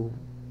 so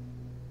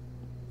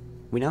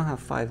we now have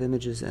 5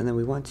 images, and then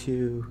we want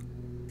to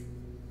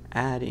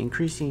add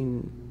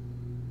increasing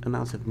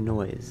amounts of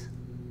noise.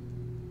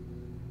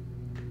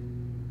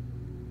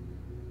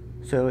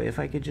 So if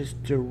I could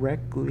just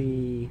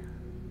directly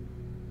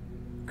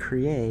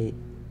create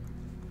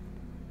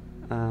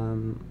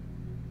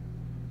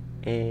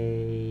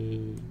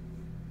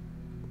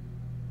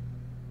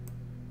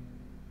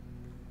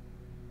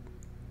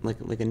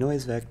like a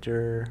noise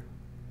vector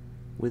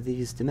with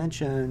these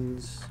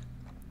dimensions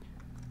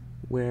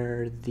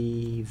where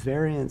the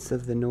variance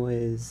of the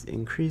noise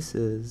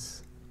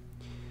increases,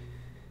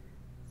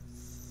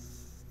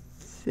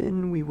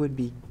 then we would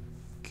be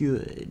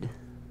good.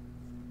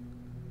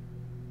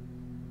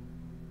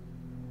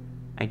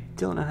 I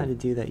don't know how to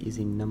do that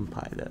using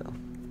NumPy though.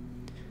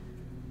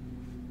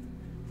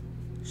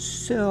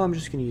 So I'm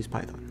just going to use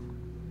Python.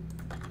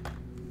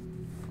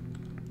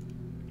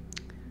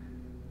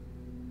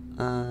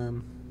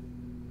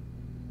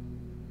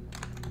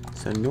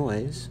 So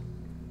noise,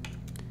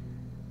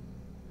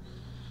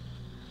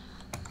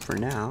 for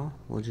now,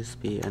 will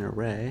just be an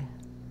array,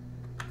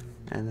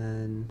 and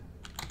then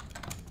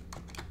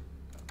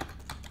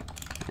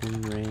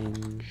in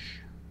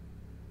range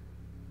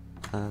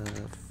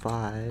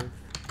 5,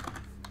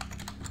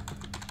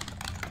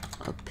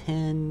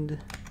 append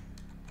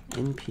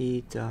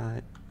np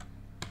dot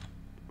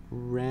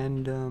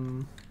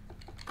random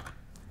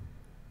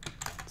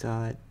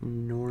dot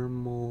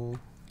normal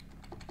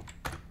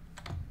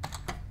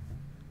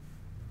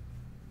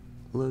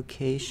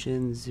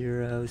location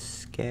 0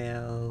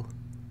 scale.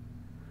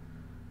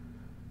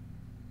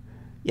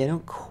 Yeah, I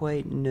don't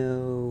quite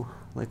know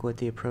like what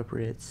the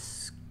appropriate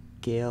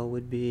scale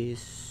would be,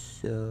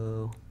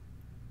 so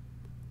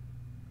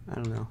I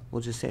don't know.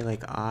 We'll just say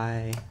like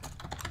I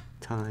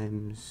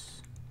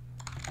times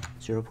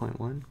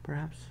 0.1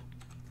 perhaps.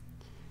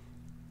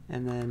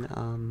 And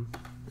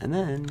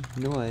then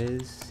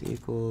noise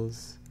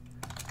equals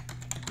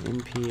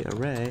np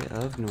array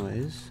of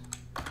noise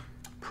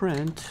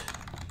print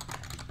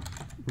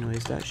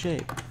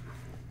noise.shape.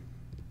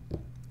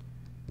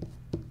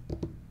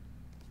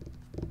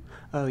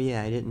 Oh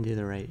yeah, I didn't do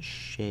the right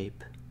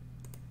shape.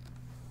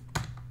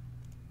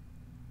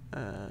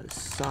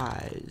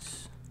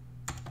 Size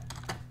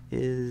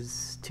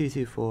is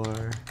 224,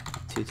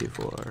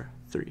 224,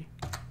 3.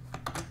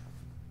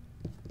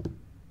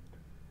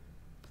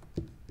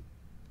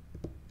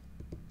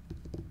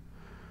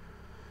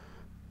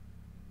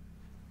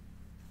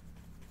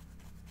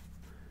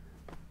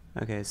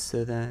 Okay,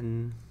 so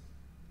then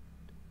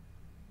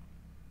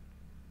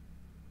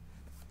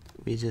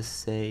we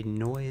just say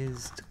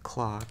noised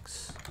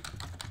clocks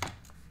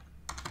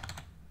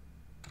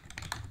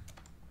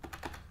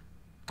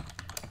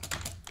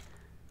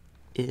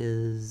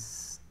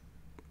is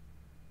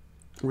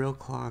real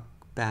clock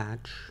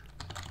batch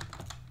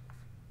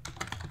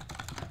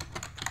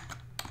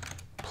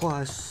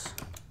plus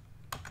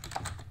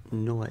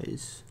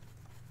noise.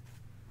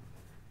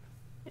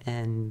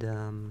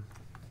 And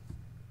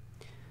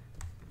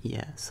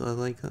yeah, so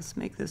like let's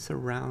make this a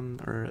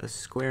round or a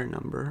square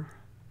number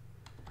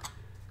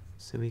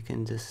so we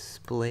can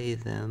display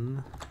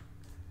them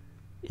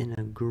in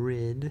a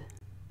grid.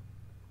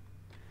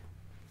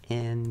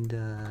 And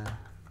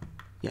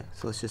yeah,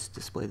 so let's just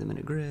display them in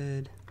a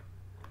grid.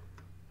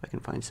 If I can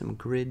find some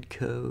grid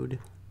code,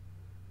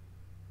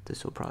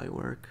 this will probably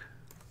work.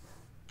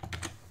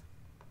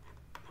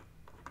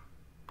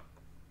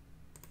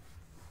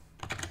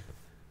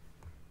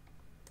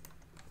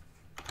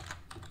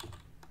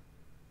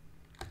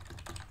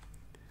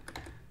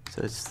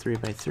 So it's 3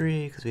 by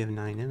 3 because we have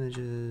 9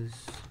 images.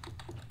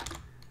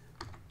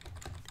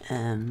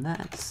 And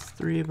that's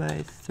 3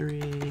 by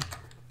 3.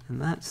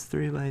 And that's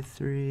 3 by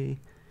 3.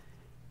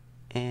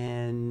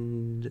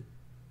 And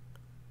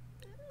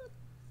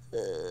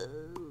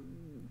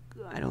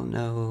I don't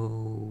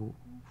know.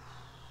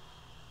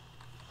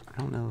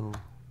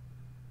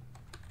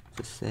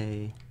 Just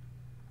say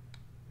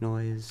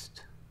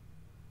noised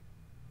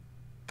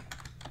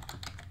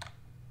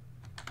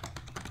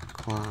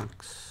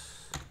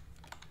clocks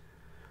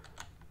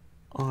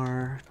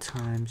R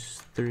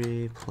times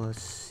 3 plus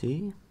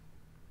C.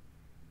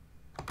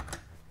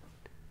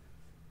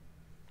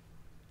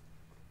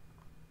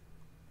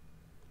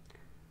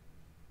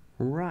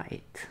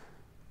 Right.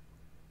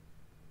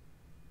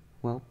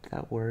 Well,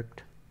 that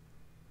worked.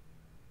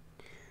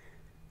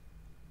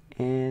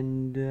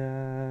 And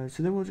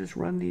so then we'll just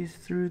run these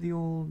through the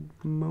old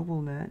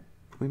mobilenet.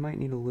 We might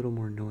need a little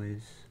more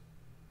noise.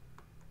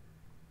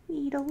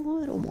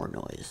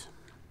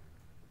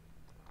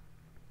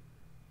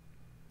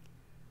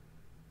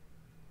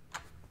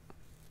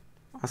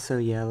 Also,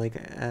 yeah, like,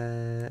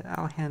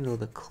 I'll handle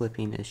the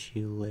clipping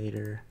issue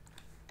later.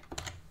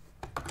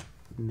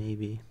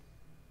 Maybe.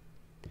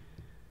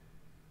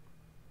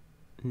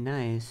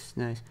 Nice,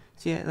 nice.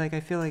 So yeah, like, I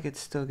feel like it's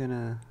still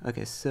gonna...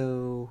 Okay,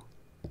 so...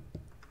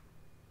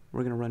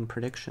 we're gonna run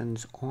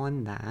predictions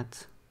on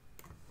that.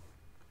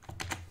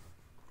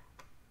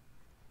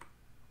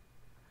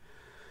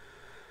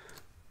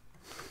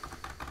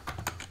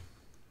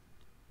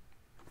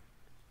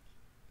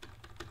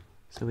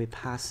 So we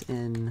pass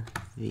in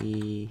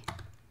the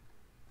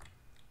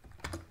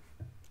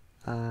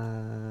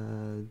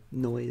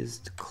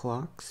noised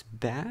clocks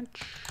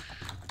batch,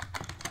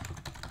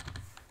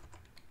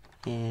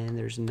 and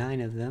there's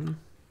 9 of them.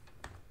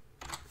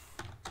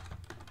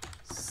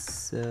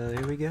 So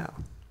here we go.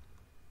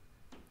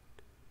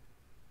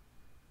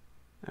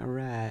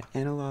 Alright,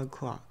 analog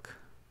clock.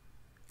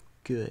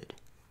 Good.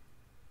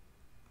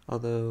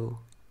 Although,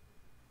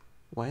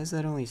 why is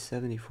that only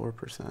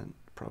 74%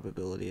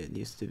 probability? It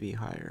used to be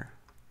higher.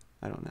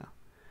 I don't know.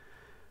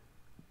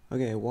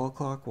 Okay, wall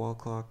clock, wall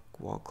clock,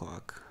 wall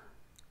clock.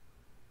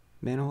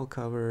 Manhole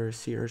cover,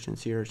 sea urchin,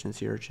 sea urchin,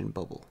 sea urchin,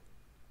 bubble.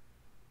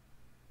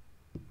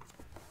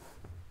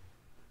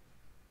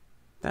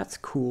 That's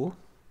cool.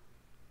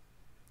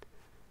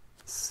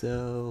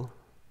 So,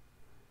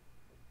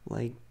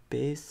 like,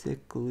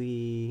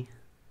 basically,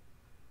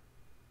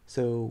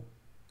 so,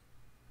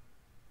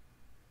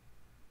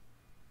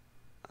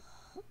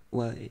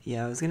 well,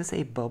 yeah, I was gonna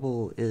say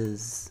bubble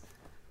is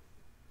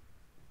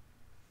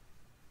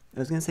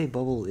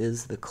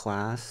the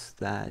class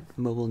that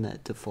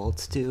mobilenet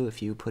defaults to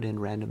if you put in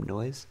random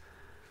noise.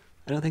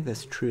 I don't think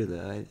that's true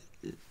though.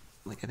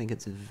 I think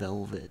it's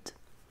velvet.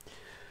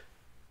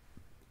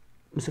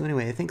 So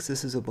anyway, I think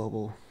this is a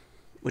bubble,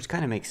 which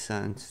kind of makes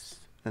sense.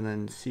 And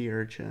then sea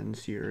urchin,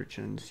 sea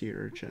urchin, sea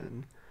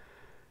urchin.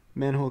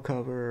 Manhole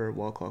cover,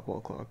 wall clock, wall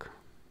clock.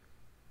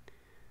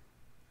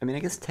 I mean, I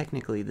guess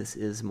technically this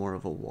is more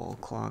of a wall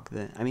clock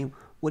than, I mean,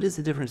 what is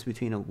the difference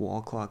between a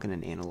wall clock and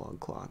an analog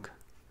clock?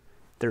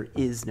 There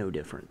is no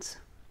difference.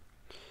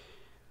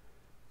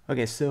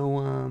 Okay,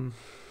 so,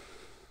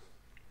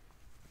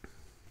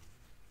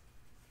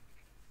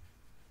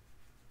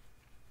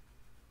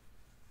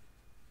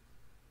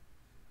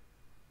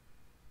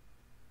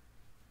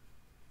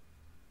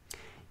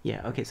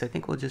 yeah, okay, so I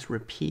think we'll just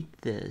repeat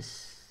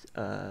this,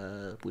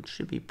 which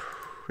should be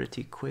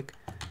pretty quick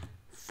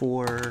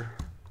for,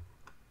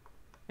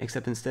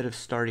 except instead of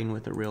starting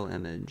with a real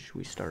image,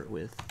 we start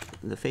with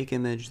the fake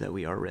image that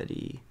we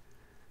already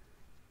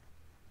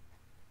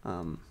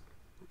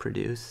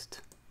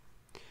produced.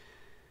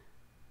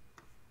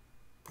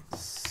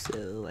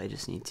 So I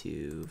just need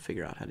to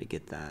figure out how to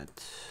get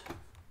that.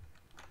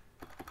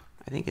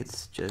 I think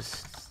it's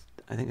just,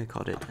 I think I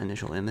called it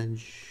initial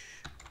image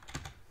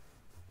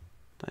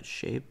dot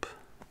shape.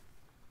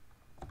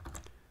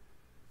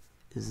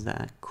 Is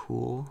that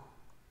cool?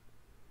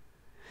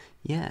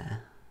 Yeah,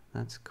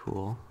 that's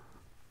cool.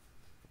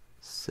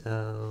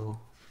 So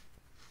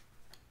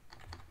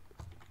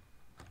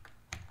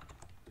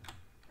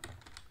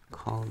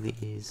call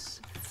these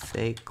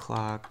fake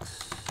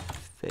clocks,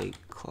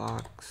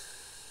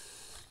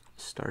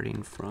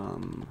 starting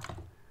from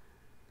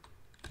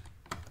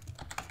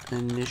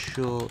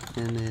initial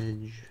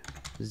image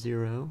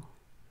 0.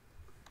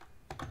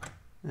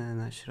 And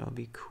that should all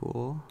be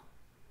cool.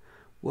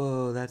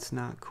 Whoa, that's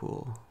not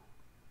cool.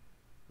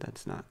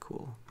 That's not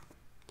cool.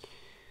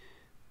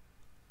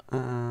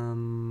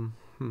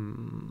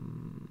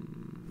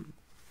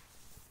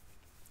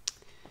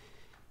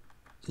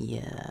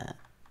 Yeah,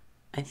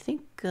 I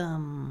think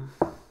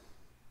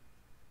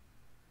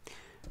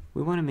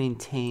we want to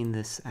maintain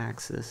this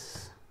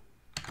axis.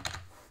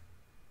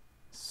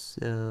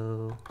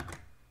 So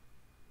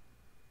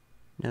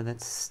no,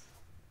 that's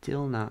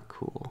still not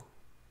cool.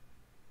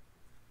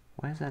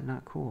 Why is that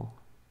not cool?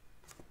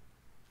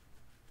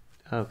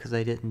 Oh, because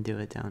I didn't do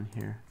it down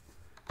here.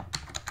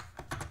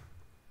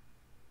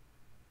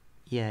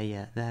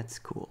 Yeah, that's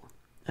cool.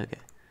 Okay,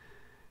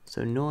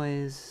 so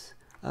noise.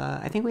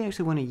 I think we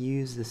actually want to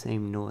use the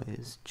same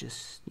noise,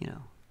 just, you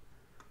know,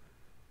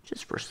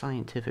 just for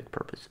scientific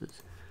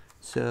purposes.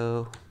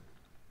 So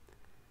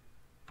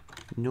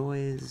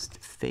noised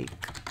fake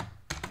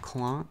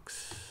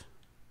clocks.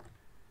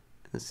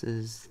 This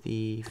is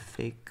the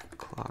fake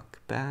clock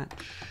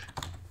batch.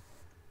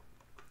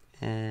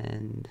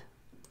 And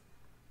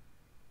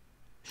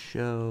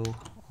show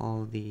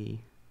all the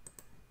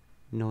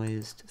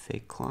noised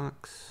fake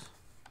clocks.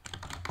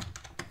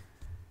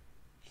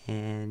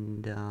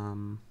 And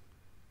then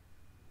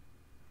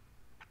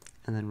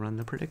run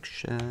the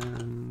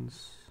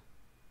predictions.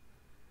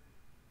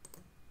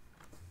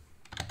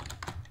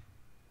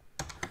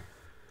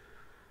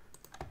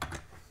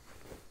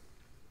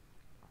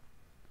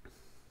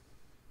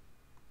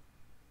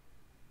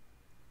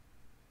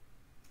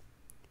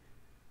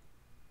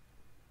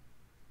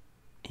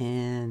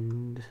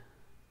 And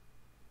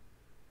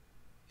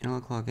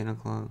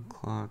analog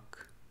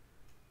clock.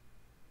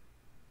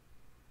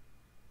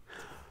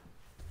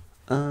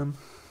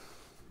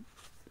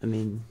 I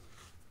mean,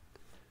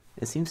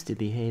 it seems to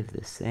behave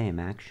the same,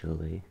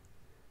 actually.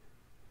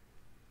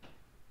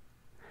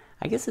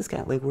 I guess it's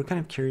kind of like, we're kind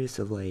of curious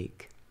of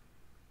like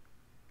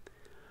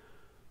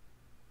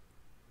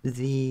I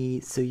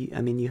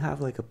mean, you have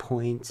like a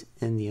point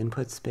in the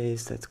input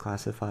space that's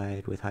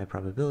classified with high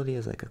probability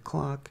as like a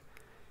clock.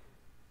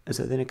 And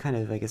so then it kind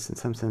of, I guess in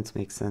some sense,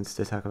 makes sense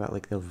to talk about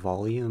like the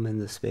volume in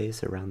the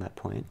space around that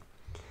point.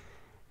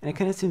 And it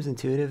kind of seems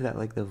intuitive that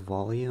like the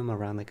volume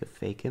around like a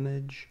fake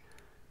image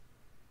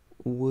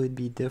would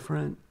be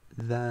different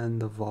than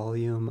the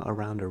volume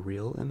around a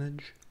real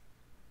image.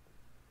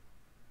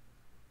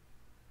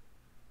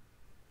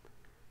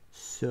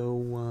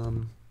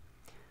 So,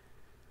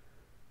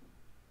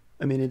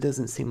 I mean, it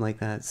doesn't seem like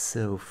that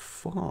so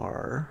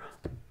far,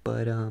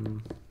 but,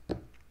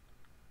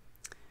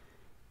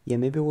 yeah,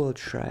 maybe we'll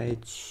try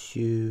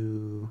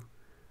to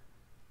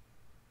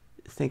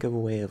think of a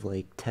way of,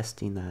 like,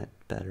 testing that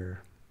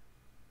better.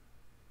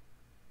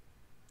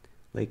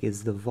 Like,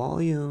 is the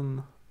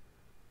volume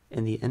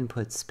in the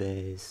input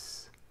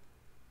space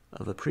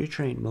of a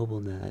pre-trained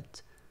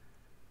mobilenet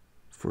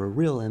for a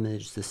real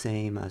image the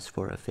same as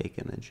for a fake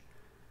image?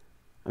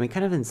 I mean,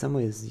 kind of in some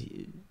ways,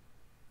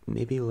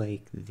 maybe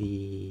like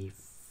the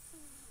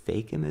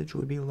fake image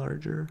would be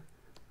larger,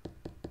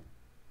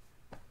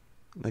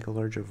 like a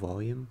larger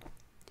volume.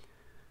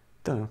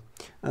 Don't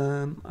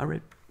know. All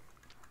right.